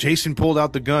fault. You know, Jason pulled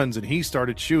out the guns and he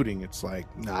started shooting. It's like,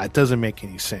 nah, it doesn't make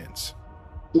any sense.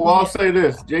 Well, I'll say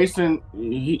this. Jason,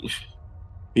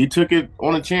 He took it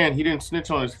on the chin. He didn't snitch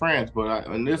on his friends, but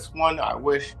in this one, I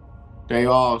wish they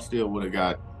all still would have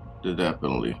got the death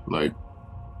penalty. Like,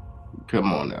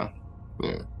 come on now.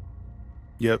 Yeah.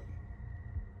 Yep.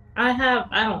 I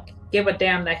don't give a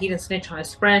damn that he didn't snitch on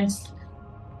his friends.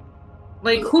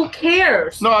 Like, who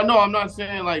cares? No, I'm not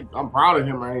saying like I'm proud of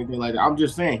him or anything like that. I'm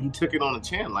just saying he took it on the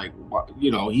chin. Like,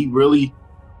 he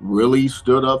really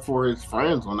stood up for his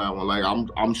friends on that one. Like,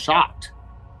 I'm shocked.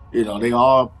 They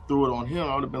all threw it on him.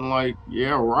 I would have been like,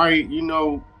 yeah, right.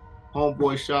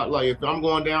 Homeboy shot. Like, if I'm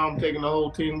going down, I'm taking the whole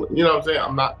team. You know what I'm saying?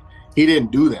 I'm not. He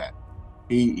didn't do that.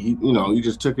 He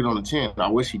just took it on the chin. I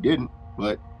wish he didn't,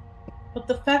 but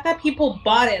the fact that people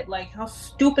bought it, like, how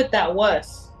stupid that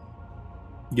was.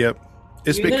 Yep.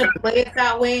 You're gonna play it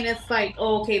that way, and it's like,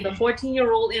 oh, okay, the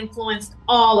 14-year-old influenced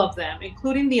all of them,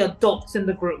 including the adults in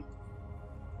the group.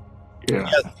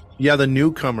 Yeah, the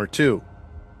newcomer too.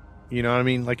 You know what I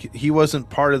mean? Like, he wasn't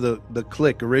part of the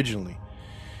clique originally.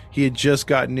 He had just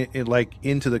gotten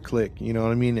into the clique. You know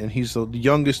what I mean? And he's the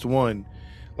youngest one,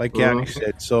 like Gabby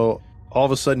said. So all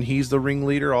of a sudden he's the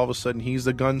ringleader. All of a sudden he's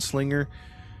the gunslinger.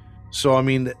 So I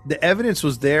mean, the evidence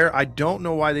was there. I don't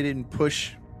know why they didn't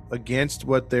push against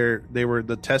what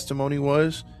the testimony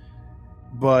was,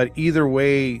 but either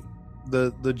way,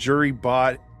 the jury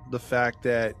bought the fact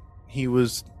that he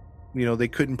was, they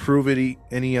couldn't prove it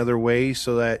any other way,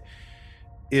 so that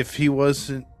if he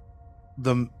wasn't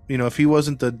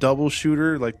the double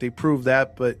shooter, like, they proved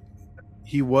that, but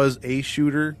he was a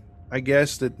shooter, I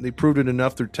guess, that they proved it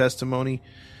enough through testimony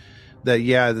that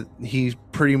he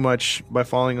pretty much, by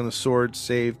falling on the sword,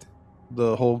 saved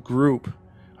the whole group.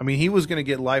 I mean, he was going to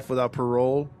get life without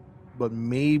parole, but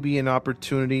maybe an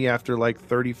opportunity after like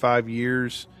 35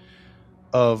 years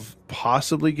of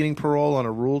possibly getting parole on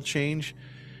a rule change.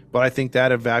 But I think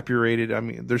that evaporated. I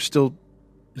mean,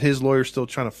 his lawyer's still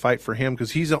trying to fight for him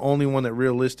because he's the only one that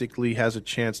realistically has a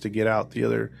chance to get out. The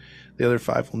other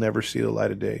 5 will never see the light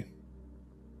of day.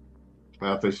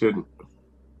 Well, they shouldn't.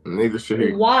 Neither should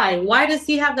he. Why? Why does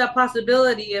he have that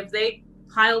possibility if they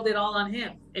piled it all on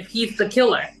him? If he's the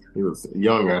killer? He was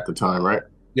young at the time, right?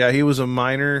 Yeah, he was a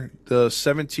minor. The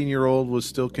 17-year-old was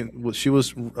still she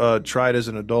was tried as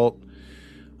an adult.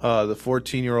 The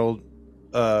 14-year-old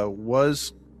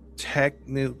was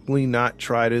technically not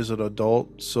tried as an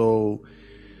adult, so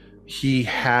he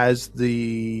has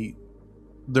there's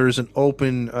an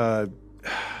open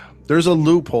there's a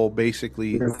loophole,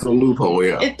 basically. It's a loophole,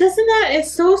 yeah.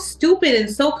 It's so stupid and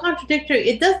so contradictory.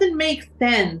 It doesn't make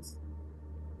sense.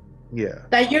 Yeah.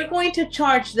 That you're going to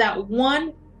charge that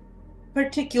one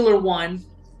particular one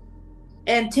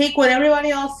and take what everybody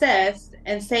else says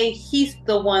and say he's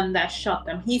the one that shot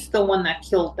them. He's the one that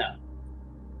killed them.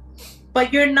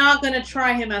 But you're not going to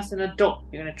try him as an adult.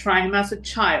 You're going to try him as a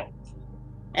child.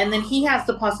 And then he has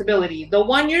the possibility. The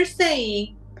one you're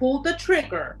saying pulled the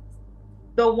trigger.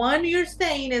 The one you're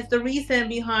saying is the reason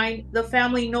behind the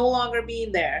family no longer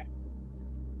being there.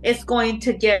 It's going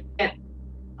to get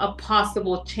a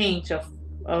possible change of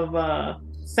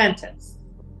sentence.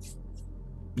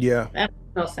 Yeah. That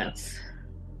makes no sense.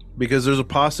 Because there's a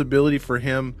possibility for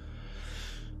him.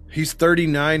 He's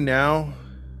 39 now.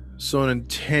 So in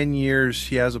 10 years,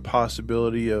 he has a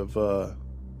possibility of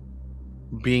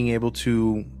being able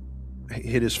to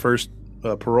hit his first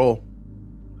parole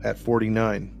at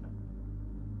 49.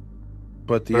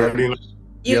 But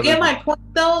you get my point,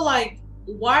 though? Like,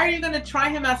 why are you going to try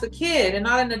him as a kid and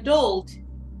not an adult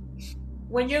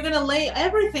when you're going to lay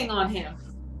everything on him?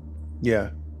 Yeah.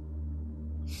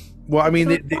 Well, I mean,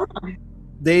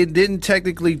 they didn't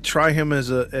technically try him as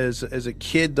a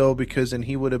kid, though, because then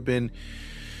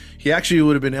he actually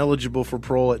would have been eligible for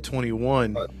parole at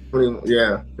 21.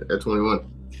 Yeah, at 21.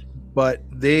 But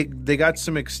they got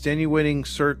some extenuating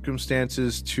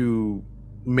circumstances to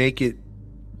make it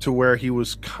to where he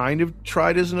was kind of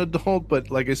tried as an adult,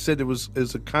 but like I said,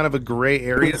 is a kind of a gray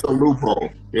area. It's a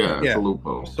loophole. Yeah, it's a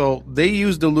loophole. So they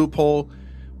used a loophole,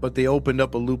 but they opened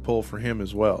up a loophole for him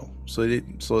as well. So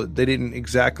they didn't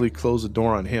exactly close the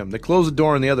door on him. They closed the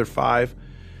door on the other 5.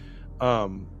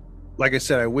 Like I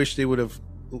said, I wish they would have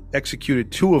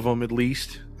executed 2 of them at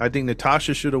least. I think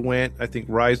Natasha should have went. I think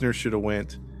Reisner should have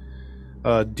went.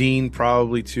 Dean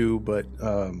probably too, but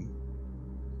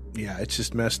yeah, it's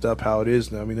just messed up how it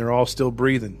is now. I mean, they're all still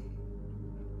breathing.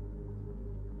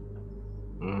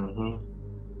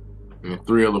 Mm-hmm. And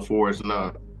 3 of the 4 is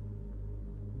not.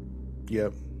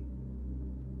 Yep.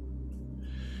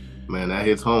 Man, that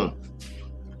hits home.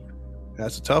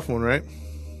 That's a tough one, right?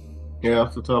 Yeah,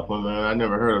 that's a tough one, man. I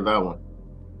never heard of that one.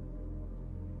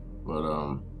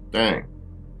 But dang,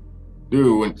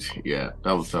 dude, yeah,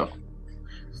 that was tough.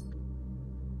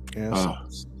 Yeah, so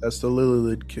that's the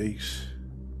Lilith case.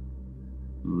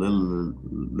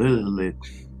 Lilith.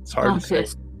 It's hard to say.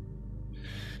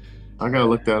 I gotta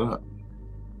look that up.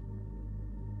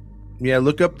 Yeah,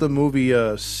 look up the movie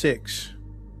 6.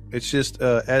 It's just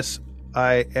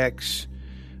SIX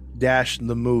dash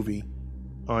the movie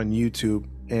on YouTube,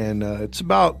 and it's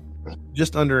about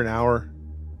just under an hour.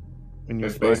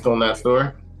 It's based on that story?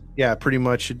 Yeah, pretty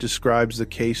much. It describes the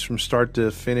case from start to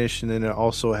finish, and then it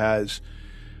also has,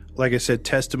 like I said,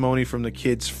 testimony from the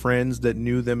kids' friends that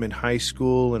knew them in high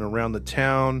school and around the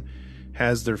town,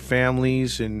 has their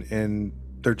families, and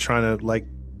they're trying to like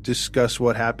discuss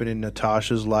what happened in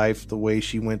Natasha's life, the way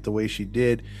she went, the way she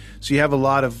did. So you have a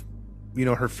lot of,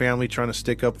 her family trying to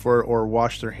stick up for it or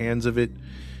wash their hands of it,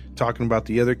 talking about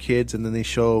the other kids, and then they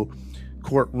show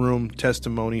courtroom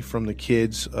testimony from the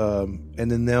kids, and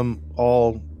then them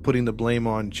all putting the blame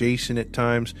on Jason at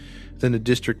times, then the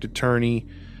district attorney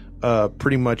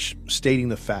pretty much stating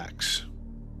the facts,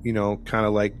 kind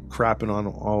of like crapping on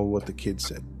all what the kids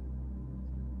said.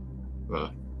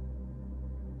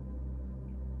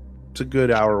 It's a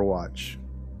good hour watch.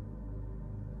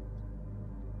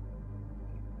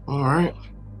 All right.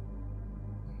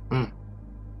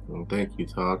 Well, thank you,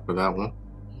 Todd, for that one.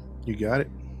 You got it.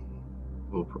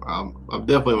 Well, I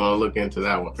definitely want to look into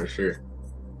that one for sure.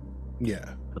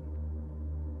 Yeah.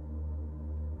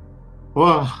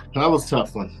 Well, that was a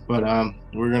tough one, but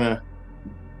we're gonna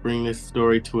bring this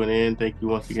story to an end. Thank you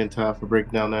once again, Todd, for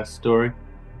breaking down that story.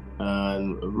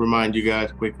 And remind you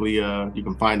guys quickly, you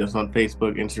can find us on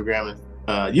Facebook, Instagram,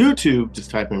 and YouTube.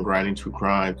 Just type in Grinding True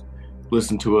Crimes.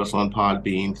 Listen to us on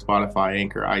Podbean, Spotify,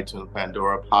 Anchor, iTunes,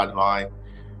 Pandora, Podvine,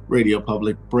 Radio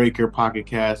Public, Breaker, Pocket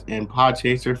Cast, and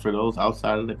Podchaser for those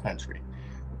outside of the country.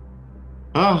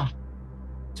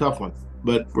 Tough one,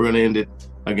 but we're going to end it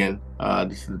again.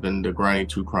 This has been the Grinding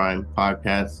True Crime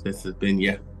Podcast. This has been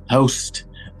your host,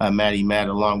 Maddie Matt,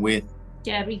 along with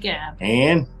Gabby Gab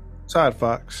and Todd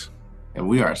Fox. And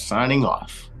we are signing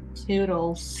off.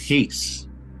 Toodles. Peace.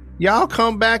 Y'all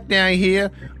come back down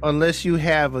here unless you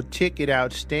have a ticket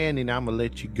outstanding. I'm going to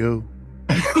let you go.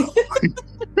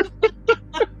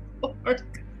 Lord.